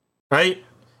 Right?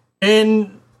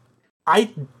 And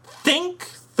I think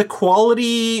the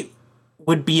quality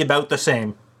would be about the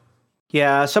same.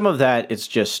 Yeah, some of that it's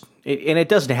just, and it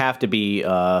doesn't have to be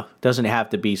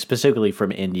specifically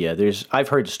from India. I've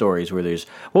heard stories where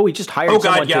we just hired. Oh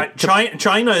God, yeah,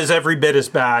 China is every bit as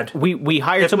bad. We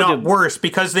hired if not worse,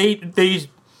 because they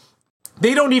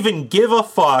don't even give a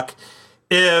fuck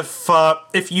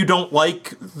if you don't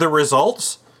like the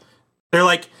results. They're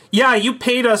like, yeah, you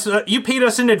paid us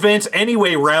in advance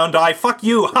anyway, round eye. Fuck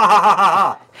you. Ha ha ha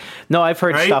ha. No, I've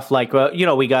heard stuff like,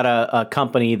 we got a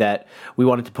company that we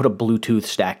wanted to put a Bluetooth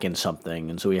stack in something,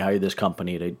 and so we hired this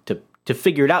company to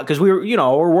figure it out, because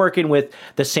we're working with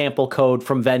the sample code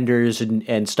from vendors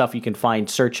and stuff you can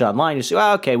search online and say,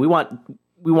 okay, we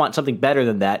want something better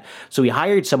than that. So we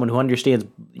hired someone who understands,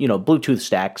 Bluetooth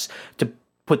stacks to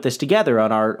put this together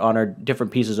on our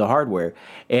different pieces of hardware,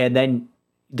 and then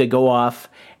they go off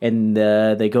and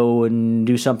they go and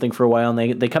do something for a while,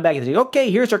 and they come back and say,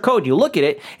 okay, here's our code. You look at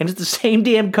it, and it's the same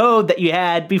damn code that you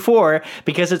had before,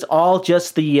 because it's all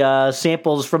just the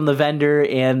samples from the vendor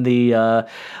and the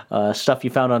stuff you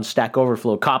found on Stack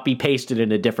Overflow, copy pasted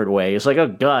in a different way. It's like, oh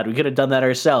God, we could have done that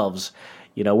ourselves.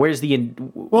 Where's the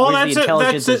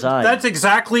intelligent design? That's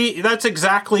exactly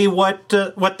what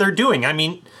they're doing. I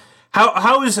mean,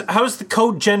 how's the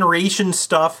code generation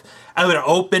stuff out of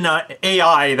Open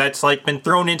AI that's like been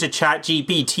thrown into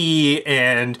ChatGPT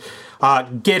and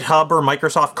GitHub or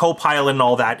Microsoft Copilot and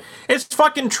all that? It's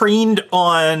fucking trained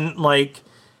on like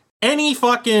any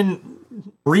fucking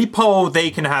repo they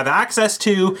can have access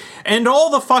to, and all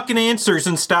the fucking answers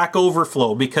in Stack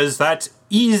Overflow, because that's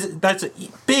easy. That's a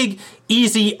big,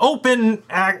 easy, open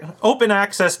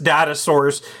access data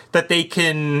source that they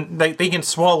can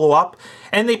swallow up,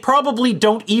 and they probably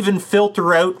don't even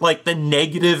filter out like the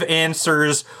negative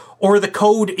answers or the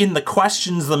code in the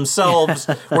questions themselves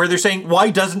where they're saying,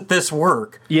 why doesn't this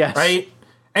work? Yes. Right?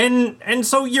 And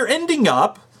so you're ending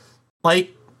up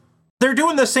like they're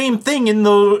doing the same thing in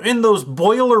those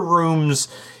boiler rooms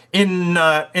in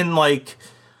like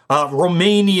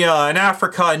Romania and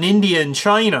Africa and India and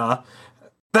China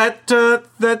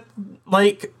that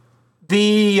like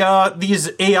these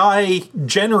AI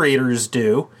generators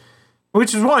do,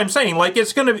 which is why I'm saying like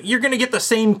you're gonna get the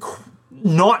same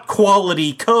not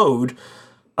quality code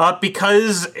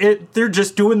because they're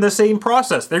just doing the same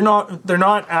process. They're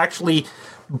not actually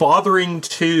bothering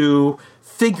to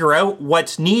figure out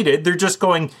what's needed. They're just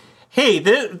going, hey,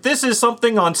 this is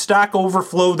something on Stack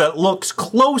Overflow that looks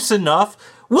close enough.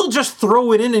 We'll just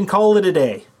throw it in and call it a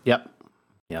day. Yep.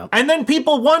 And then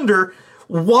people wonder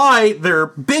why their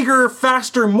bigger,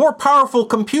 faster, more powerful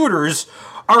computers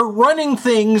are running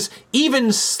things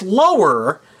even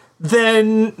slower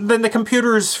than the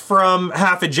computers from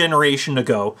half a generation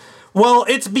ago. Well,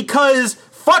 it's because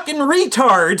fucking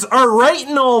retards are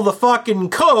writing all the fucking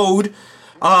code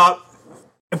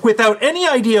without any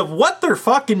idea of what they're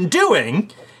fucking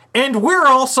doing, and we're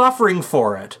all suffering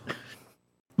for it.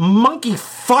 Monkey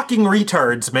fucking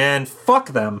retards, man. Fuck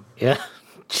them. Yeah.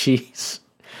 Jeez.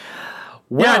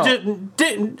 Well,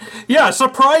 yeah,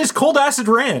 surprise cold acid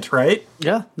rant, right?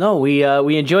 Yeah. No, we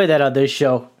enjoy that on this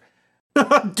show.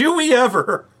 Do we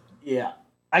ever? Yeah.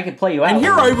 I could play you out. And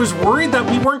here I was worried that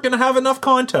we weren't going to have enough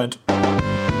content.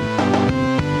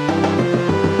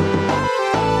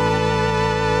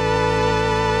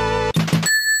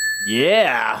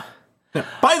 Yeah.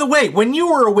 By the way, when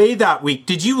you were away that week,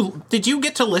 did you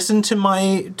get to listen to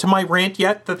my rant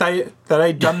yet that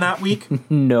I'd done that week?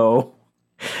 No,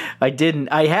 I didn't.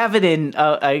 I have it in.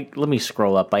 Let me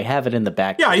scroll up. I have it in the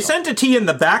back. Yeah, channel. I sent it to you in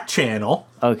the back channel.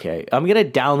 Okay, I'm gonna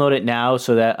download it now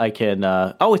so that I can.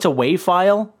 Oh, it's a WAV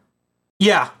file.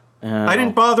 Yeah, I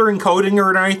didn't bother encoding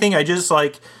or anything. I just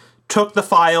like took the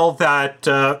file that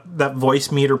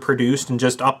Voicemeeter produced and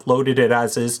just uploaded it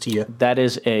as is to you. That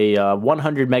is a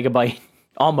 100 megabyte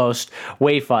almost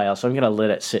WAV file, so I'm gonna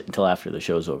let it sit until after the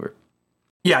show's over.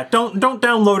 Yeah, don't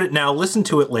download it now. Listen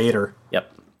to it later.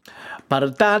 Yep. Get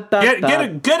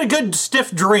a good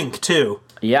stiff drink too.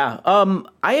 Yeah.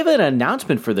 I have an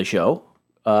announcement for the show.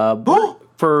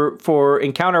 For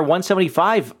Encounter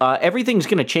 175, everything's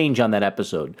gonna change on that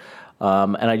episode.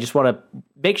 And I just want to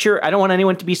make sure, I don't want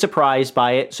anyone to be surprised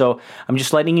by it, so I'm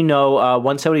just letting you know,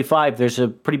 175, there's a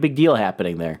pretty big deal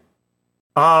happening there.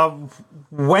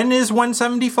 When is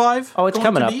 175? Oh, it's going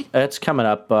coming to up. be? It's coming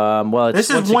up. Well, it's This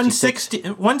is 166.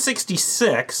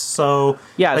 166. So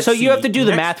Yeah, let's so you have see. to do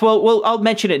the Next- math. Well, I'll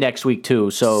mention it next week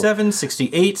too. So 7,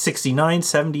 68, 69,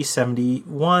 70,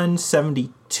 71,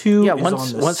 72 Yeah, is on the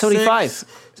 175. 6th,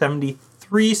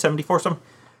 73, 74, some.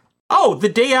 Oh, the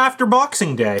day after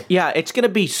Boxing Day. yeah, it's gonna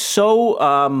be so.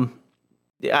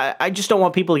 I just don't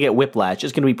want people to get whiplash.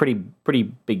 It's gonna be pretty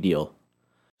big deal.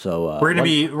 So We're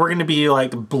gonna be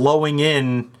like blowing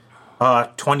in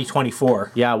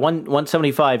 2024. Yeah,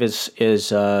 175 is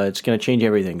it's going to change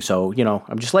everything. So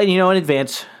I'm just letting you know in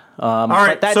advance. All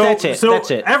right, that's it. So That's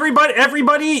it.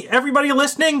 everybody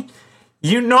listening,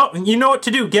 you know what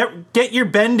to do. Get your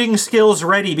bending skills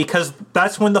ready because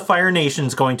that's when the Fire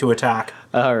Nation's going to attack.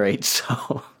 All right,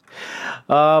 so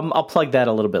I'll plug that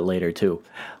a little bit later too.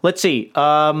 Let's see.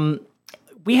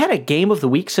 We had a Game of the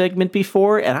Week segment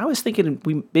before, and I was thinking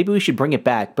maybe we should bring it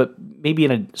back, but maybe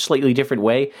in a slightly different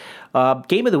way.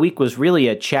 Game of the Week was really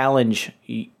a challenge,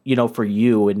 for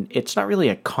you, and it's not really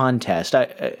a contest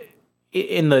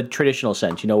in the traditional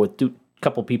sense, with a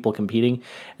couple people competing.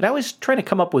 And I was trying to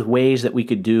come up with ways that we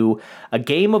could do a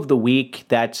Game of the Week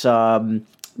that's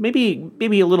maybe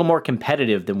a little more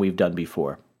competitive than we've done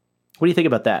before. What do you think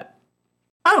about that?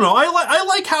 I don't know. I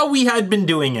like how we had been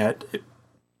doing it.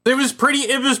 It was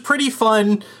pretty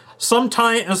fun.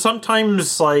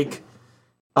 Sometimes like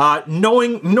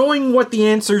knowing what the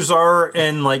answers are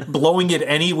and like blowing it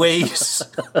anyways.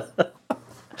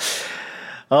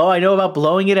 Oh, I know about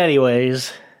blowing it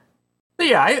anyways.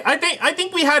 Yeah, I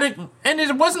think we had it, and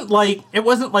it wasn't like it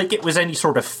was any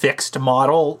sort of fixed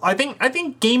model. I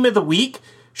think Game of the Week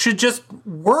should just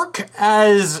work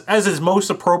as is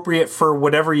most appropriate for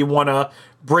whatever you want to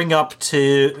bring up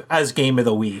to as Game of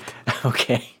the Week.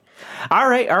 Okay. All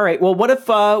right. Well, what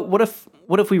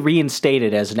if we reinstate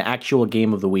it as an actual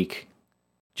Game of the Week?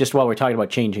 Just while we're talking about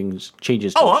changes. To the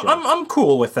show. I'm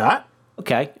cool with that.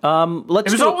 Okay.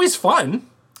 Let's. It was always fun.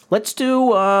 Let's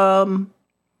do. How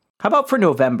about for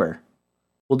November?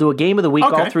 We'll do a Game of the Week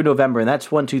all through November, and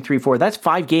that's 1, 2, 3, 4. That's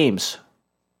 5 games.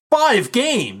 5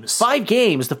 games. 5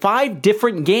 games. The 5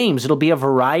 different games. It'll be a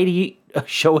variety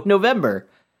show in November.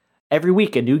 Every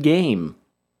week, a new game.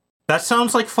 That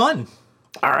sounds like fun.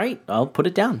 All right, I'll put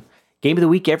it down. Game of the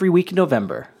Week every week in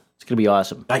November. It's going to be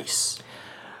awesome. Nice.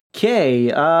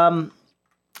 Okay, I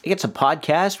got some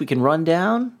podcasts we can run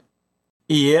down.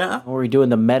 Yeah. Or we're doing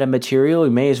the meta material. We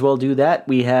may as well do that.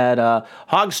 We had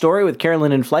Hog Story with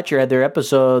Carolyn and Fletcher had their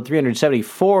episode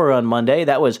 374 on Monday.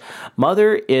 That was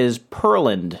Mother is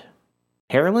Pearland.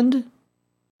 Pearland?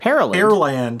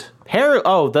 Pearland.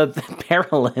 The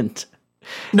Pearland.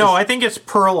 No, I think it's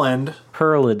Pearland.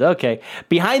 Pearland, okay.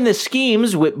 Behind the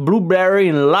Schemes with Blueberry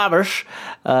and Lavish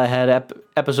had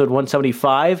episode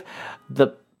 175.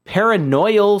 The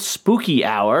Paranoial Spooky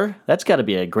Hour. That's got to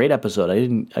be a great episode. I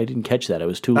didn't catch that. It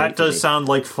was too late. That does sound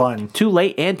like fun. Too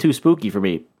late and too spooky for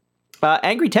me.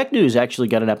 Angry Tech News actually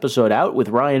got an episode out with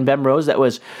Ryan Bemrose. That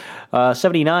was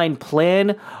 79.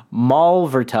 Plan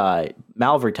Malvertise.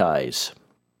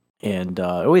 And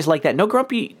I always like that. No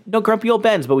grumpy old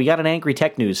Bens, but we got an Angry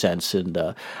Tech News sense.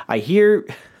 And I hear...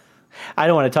 I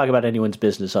don't want to talk about anyone's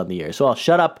business on the air, so I'll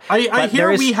shut up. I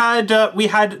hear we had the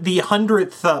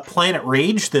 100th Planet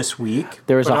Rage this week,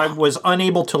 I was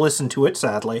unable to listen to it,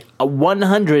 sadly. A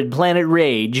 100 Planet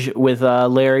Rage with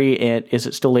Larry and... Is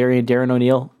it still Larry and Darren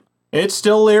O'Neill? It's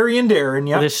still Larry and Darren,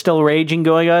 yeah. There's still raging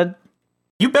going on?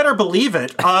 You better believe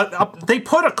it. They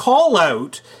put a call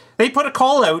out...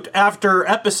 after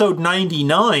episode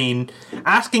 99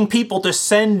 asking people to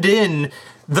send in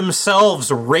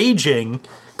themselves raging,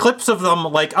 clips of them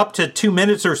like up to 2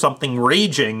 minutes or something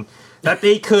raging that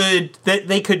they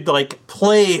could like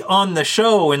play on the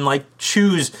show and like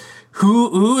choose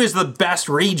who is the best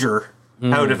rager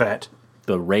out of it.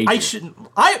 The rager.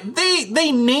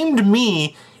 They named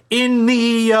me in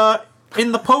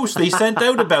the post they sent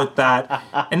out about that,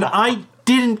 and I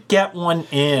didn't get one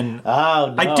in.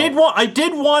 Oh no! I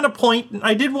did want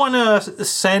to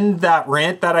send that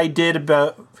rant that I did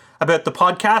about the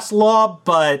podcast law,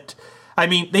 but I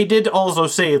mean they did also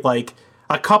say like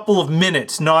a couple of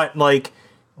minutes, not like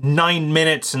 9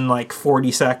 minutes and like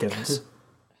 40 seconds.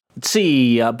 Let's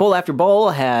see. Bowl After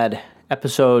Bowl had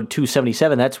episode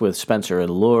 277. That's with Spencer and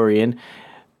Lorian.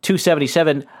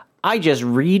 277. I just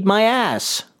read my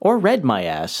ass or read my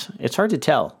ass. It's hard to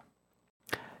tell.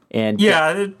 And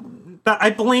yeah, I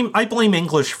blame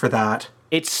English for that.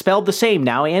 It's spelled the same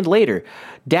now and later.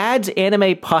 Dad's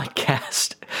Anime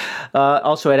Podcast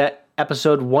also had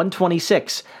episode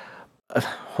 126.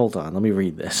 Hold on, let me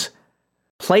read this.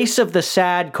 Place of the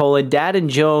Sad: Dad and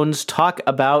Jones talk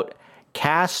about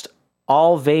cast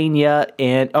Alvania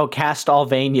and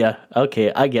Castlevania.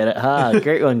 Okay, I get it.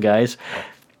 Great one, guys.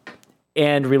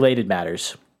 And Related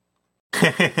Matters.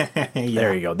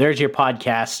 There you go. There's your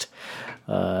podcast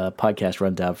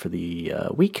rundown for the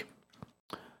week.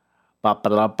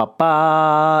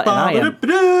 Ba-ba-da-ba-ba.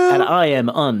 And I am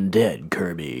Undead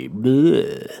Kirby.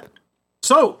 Bleh.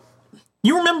 So,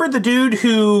 you remember the dude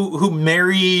who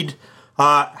married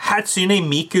Hatsune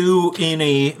Miku in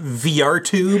a VR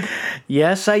tube?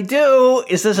 Yes, I do.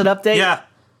 Is this an update? Yeah.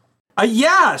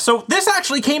 Yeah, so this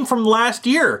actually came from last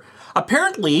year.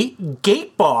 Apparently,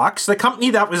 Gatebox, the company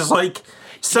that was like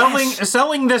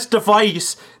selling this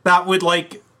device that would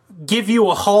like give you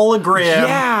a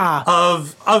hologram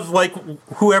of like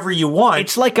whoever you want.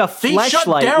 It's like a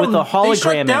fleshlight with a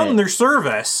hologram in it. They shut down their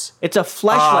service. It's a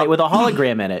fleshlight with a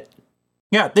hologram in it.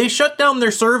 Yeah, they shut down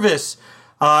their service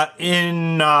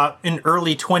in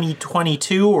early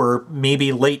 2022 or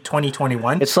maybe late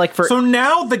 2021. It's like so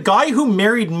now the guy who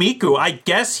married Miku, I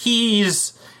guess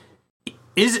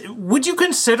would you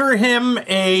consider him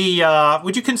a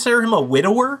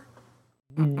widower?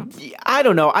 I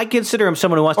don't know. I consider him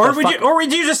someone who wants or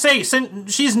would you just say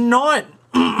since she's not?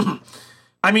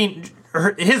 I mean,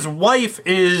 his wife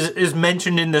is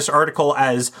mentioned in this article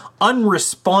as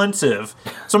unresponsive.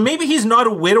 So maybe he's not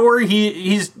a widower.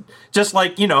 He's just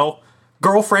like,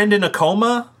 girlfriend in a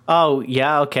coma. Oh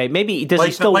yeah, okay. Maybe does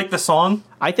he still like the song?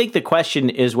 I think the question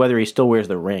is whether he still wears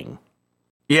the ring.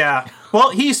 Yeah. Well,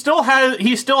 he still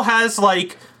has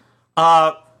like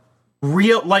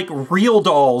real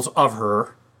dolls of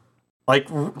her, like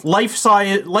life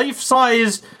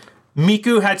size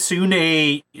Miku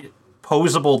Hatsune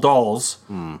posable dolls.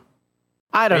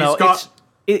 I don't know.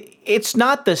 It's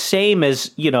not the same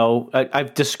as,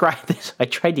 I've described this. I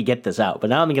tried to get this out, but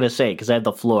now I'm going to say it because I have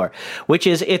the floor, which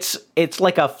is it's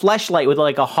like a fleshlight with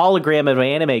like a hologram of an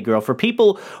anime girl for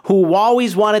people who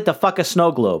always wanted to fuck a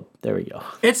snow globe. There we go.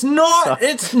 It's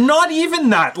not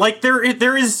even that. Like there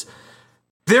is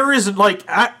like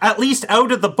at least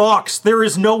out of the box,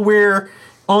 there's nowhere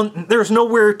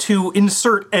to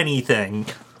insert anything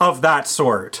of that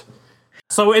sort.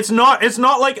 So it's not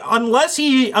like unless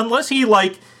he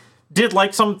like did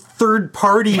like some third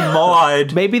party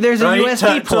mod. Maybe there's a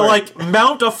USB port to like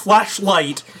mount a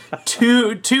flashlight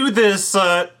to this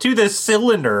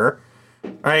cylinder,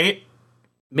 right?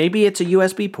 Maybe it's a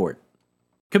USB port.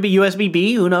 Could be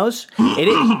USB-B. Who knows? It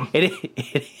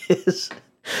is.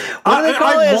 What do they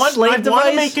call it? I want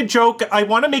to make a joke. I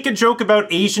want to make a joke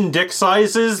about Asian dick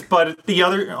sizes, but on the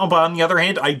other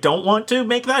hand, I don't want to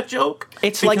make that joke.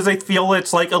 Because I feel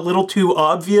it's like a little too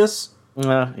obvious.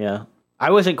 Yeah. I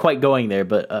wasn't quite going there,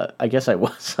 but I guess I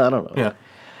was. I don't know. Yeah.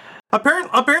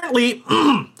 Apparently,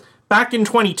 back in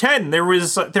 2010, there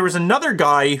was another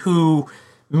guy who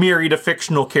married a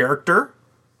fictional character.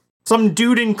 Some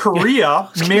dude in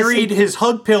Korea married his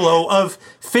hug pillow of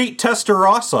Fate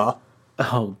Testarossa.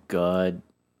 Oh God!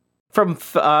 From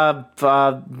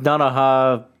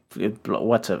Nanoha,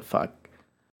 what's it? Fuck.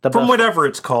 From whatever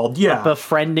it's called, yeah.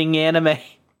 Befriending anime.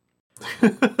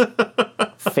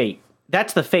 Fate.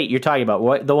 That's the Fate you're talking about.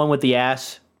 What, the one with the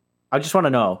ass? I just want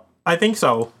to know. I think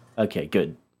so. Okay,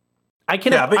 good. I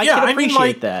can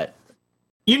appreciate that.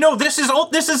 This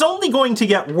is only going to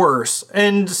get worse,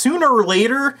 and sooner or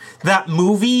later, that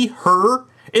movie, Her,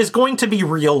 is going to be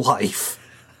real life.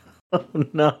 Oh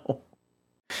no.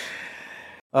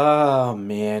 Oh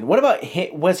man, what about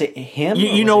him? Was it him?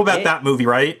 You know about that movie,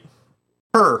 right?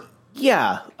 Her.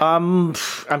 Yeah. I'm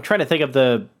trying to think of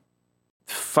the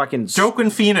fucking Joaquin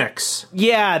Phoenix.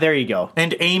 Yeah, there you go.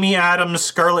 And Amy Adams,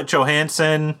 Scarlett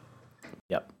Johansson.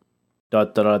 Yep.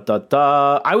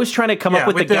 I was trying to come up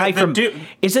with the guy from.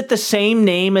 Is it the same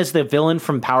name as the villain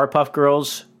from Powerpuff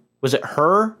Girls? Was it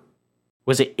Her?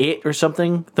 Was it or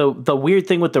something? The weird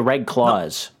thing with the red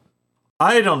claws. No.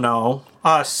 I don't know.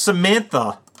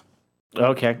 Samantha.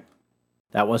 Okay.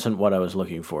 That wasn't what I was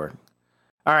looking for.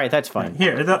 All right, that's fine.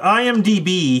 Here, the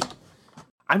IMDb.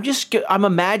 I'm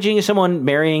imagining someone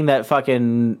marrying that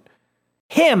fucking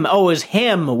him. Oh, it was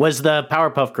him was the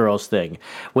Powerpuff Girls thing.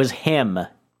 Was him.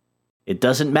 It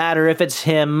doesn't matter if it's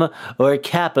him or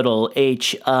capital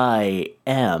H-I-M.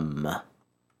 In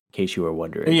case you were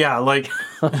wondering. Yeah, like...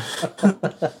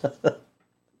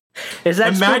 Is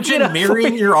that imagine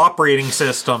mirroring your operating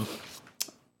system.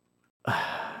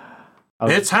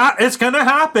 Okay. It's gonna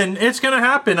happen. It's gonna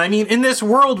happen. I mean, in this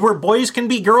world where boys can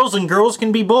be girls and girls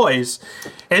can be boys,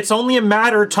 it's only a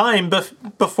matter of time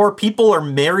before people are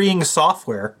marrying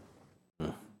software.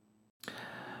 All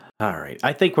right.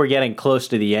 I think we're getting close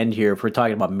to the end here if we're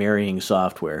talking about marrying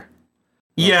software.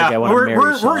 Yeah,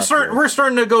 we're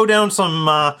starting to go down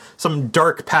some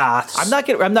dark paths.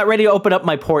 I'm not ready to open up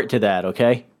my port to that.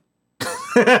 Okay.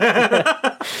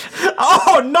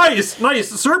 Oh, nice.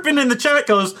 Serpent in the chat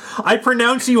goes, I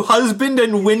pronounce you husband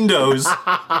and Windows.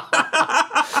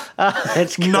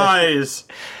 That's good. Nice.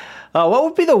 What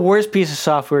would be the worst piece of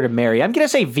software to marry? I'm gonna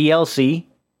say VLC.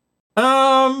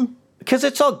 Because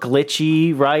it's all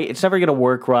glitchy, right? It's never gonna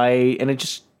work right, and it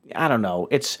just, I don't know.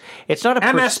 It's not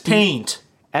a MS Paint.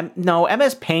 No,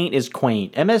 MS Paint is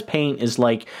quaint. MS Paint is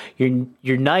like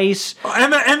you're nice.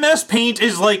 MS Paint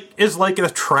is like a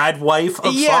trad wife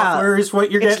of software. Is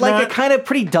what you're getting. It's like at? a kind of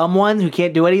pretty dumb one who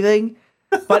can't do anything.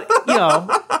 But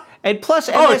and plus,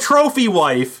 a trophy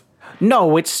wife.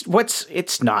 No, it's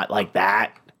not like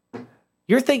that.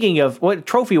 You're thinking of what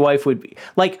trophy wife would be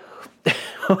like.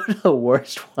 One of the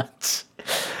worst ones.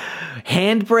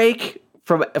 Handbrake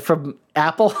from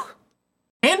Apple.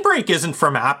 Handbrake isn't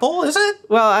from Apple, is it?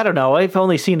 Well, I don't know. I've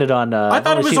only seen it on. I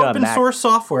thought it was open source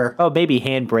software. Oh, maybe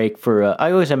Handbrake for.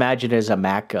 I always imagine it as a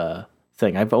Mac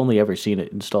thing. I've only ever seen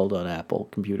it installed on Apple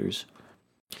computers.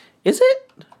 Is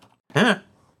it? Yeah.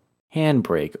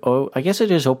 Handbrake. Oh, I guess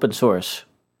it is open source.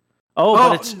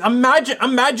 But it's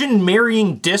imagine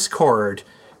marrying Discord,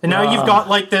 and now you've got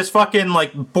like this fucking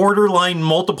like borderline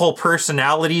multiple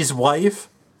personalities wife.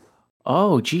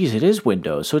 Oh, geez, it is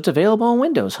Windows, so it's available on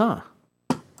Windows, huh?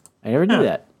 I never knew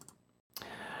that.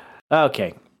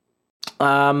 Okay.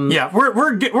 Yeah,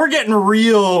 we're getting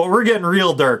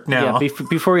real dark now. Yeah,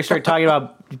 before we start talking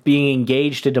about being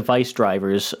engaged to device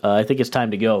drivers, I think it's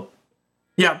time to go.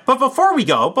 Yeah, but before we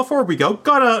go,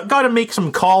 gotta make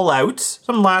some call-outs,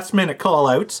 some last-minute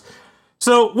call-outs.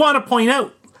 So, want to point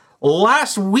out,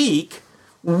 last week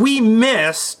we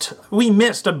missed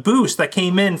a boost that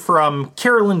came in from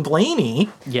Carolyn Blaney.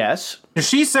 Yes.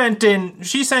 She sent in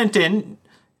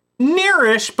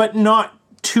nearish, but not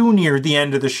too near the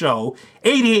end of the show,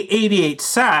 8888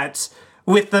 sats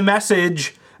with the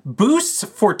message, boosts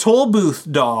for toll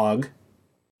booth dog.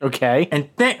 Okay. And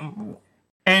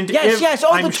yes.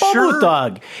 Oh, the toll booth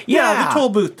dog. Yeah, the toll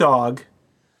booth dog.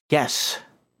 Yes.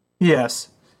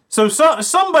 So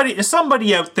somebody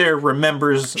out there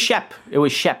remembers Shep. It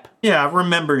was Shep. Yeah,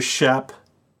 remembers Shep.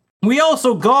 We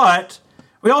also got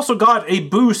a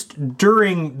boost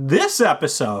during this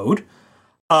episode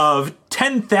of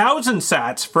 10,000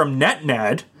 sats from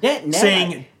NetNed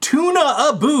saying tuna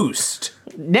a boost.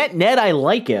 NetNed, I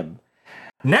like him.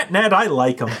 NetNed, I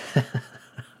like him.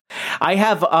 I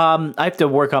have to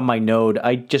work on my Node.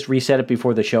 I just reset it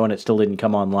before the show and it still didn't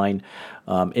come online.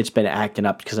 It's been acting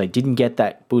up because I didn't get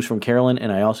that boost from Carolyn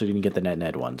and I also didn't get the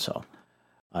NetNed one. So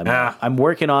I'm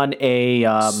working on a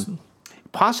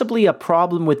possibly a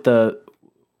problem with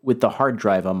the hard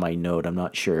drive on my Node. I'm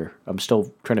not sure. I'm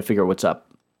still trying to figure out what's up.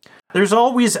 There's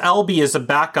always Albi as a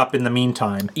backup in the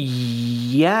meantime.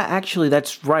 Yeah, actually,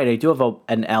 that's right. I do have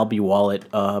an Albi wallet.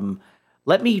 I'm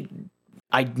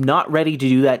not ready to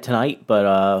do that tonight,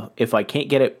 but if I can't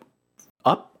get it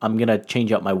up, I'm going to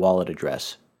change out my wallet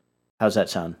address. How's that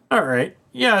sound? All right.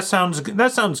 Yeah, that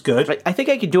sounds good. I think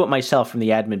I could do it myself from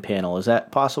the admin panel. Is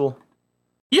that possible?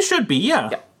 You should be, yeah.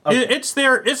 Okay. It's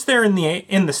there in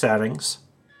the settings.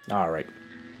 All right.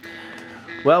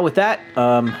 Well, with that,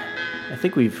 I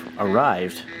think we've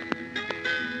arrived.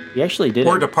 We actually did.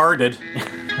 Or departed.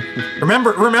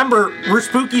 Remember, we're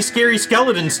spooky, scary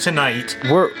skeletons tonight.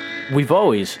 They're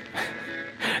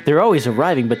always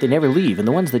arriving, but they never leave. And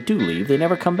the ones that do leave, they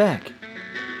never come back.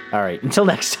 All right. Until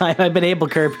next time, I've been Abel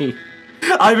Kirby.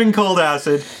 I've been Cold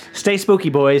Acid. Stay spooky,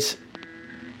 boys.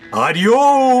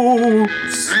 Adios.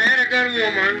 I had a good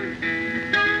woman,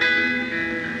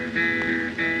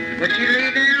 but she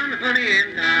lay down, honey,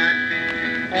 and died.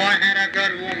 Oh, I had a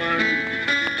good woman,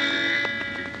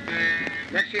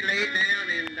 but she laid down.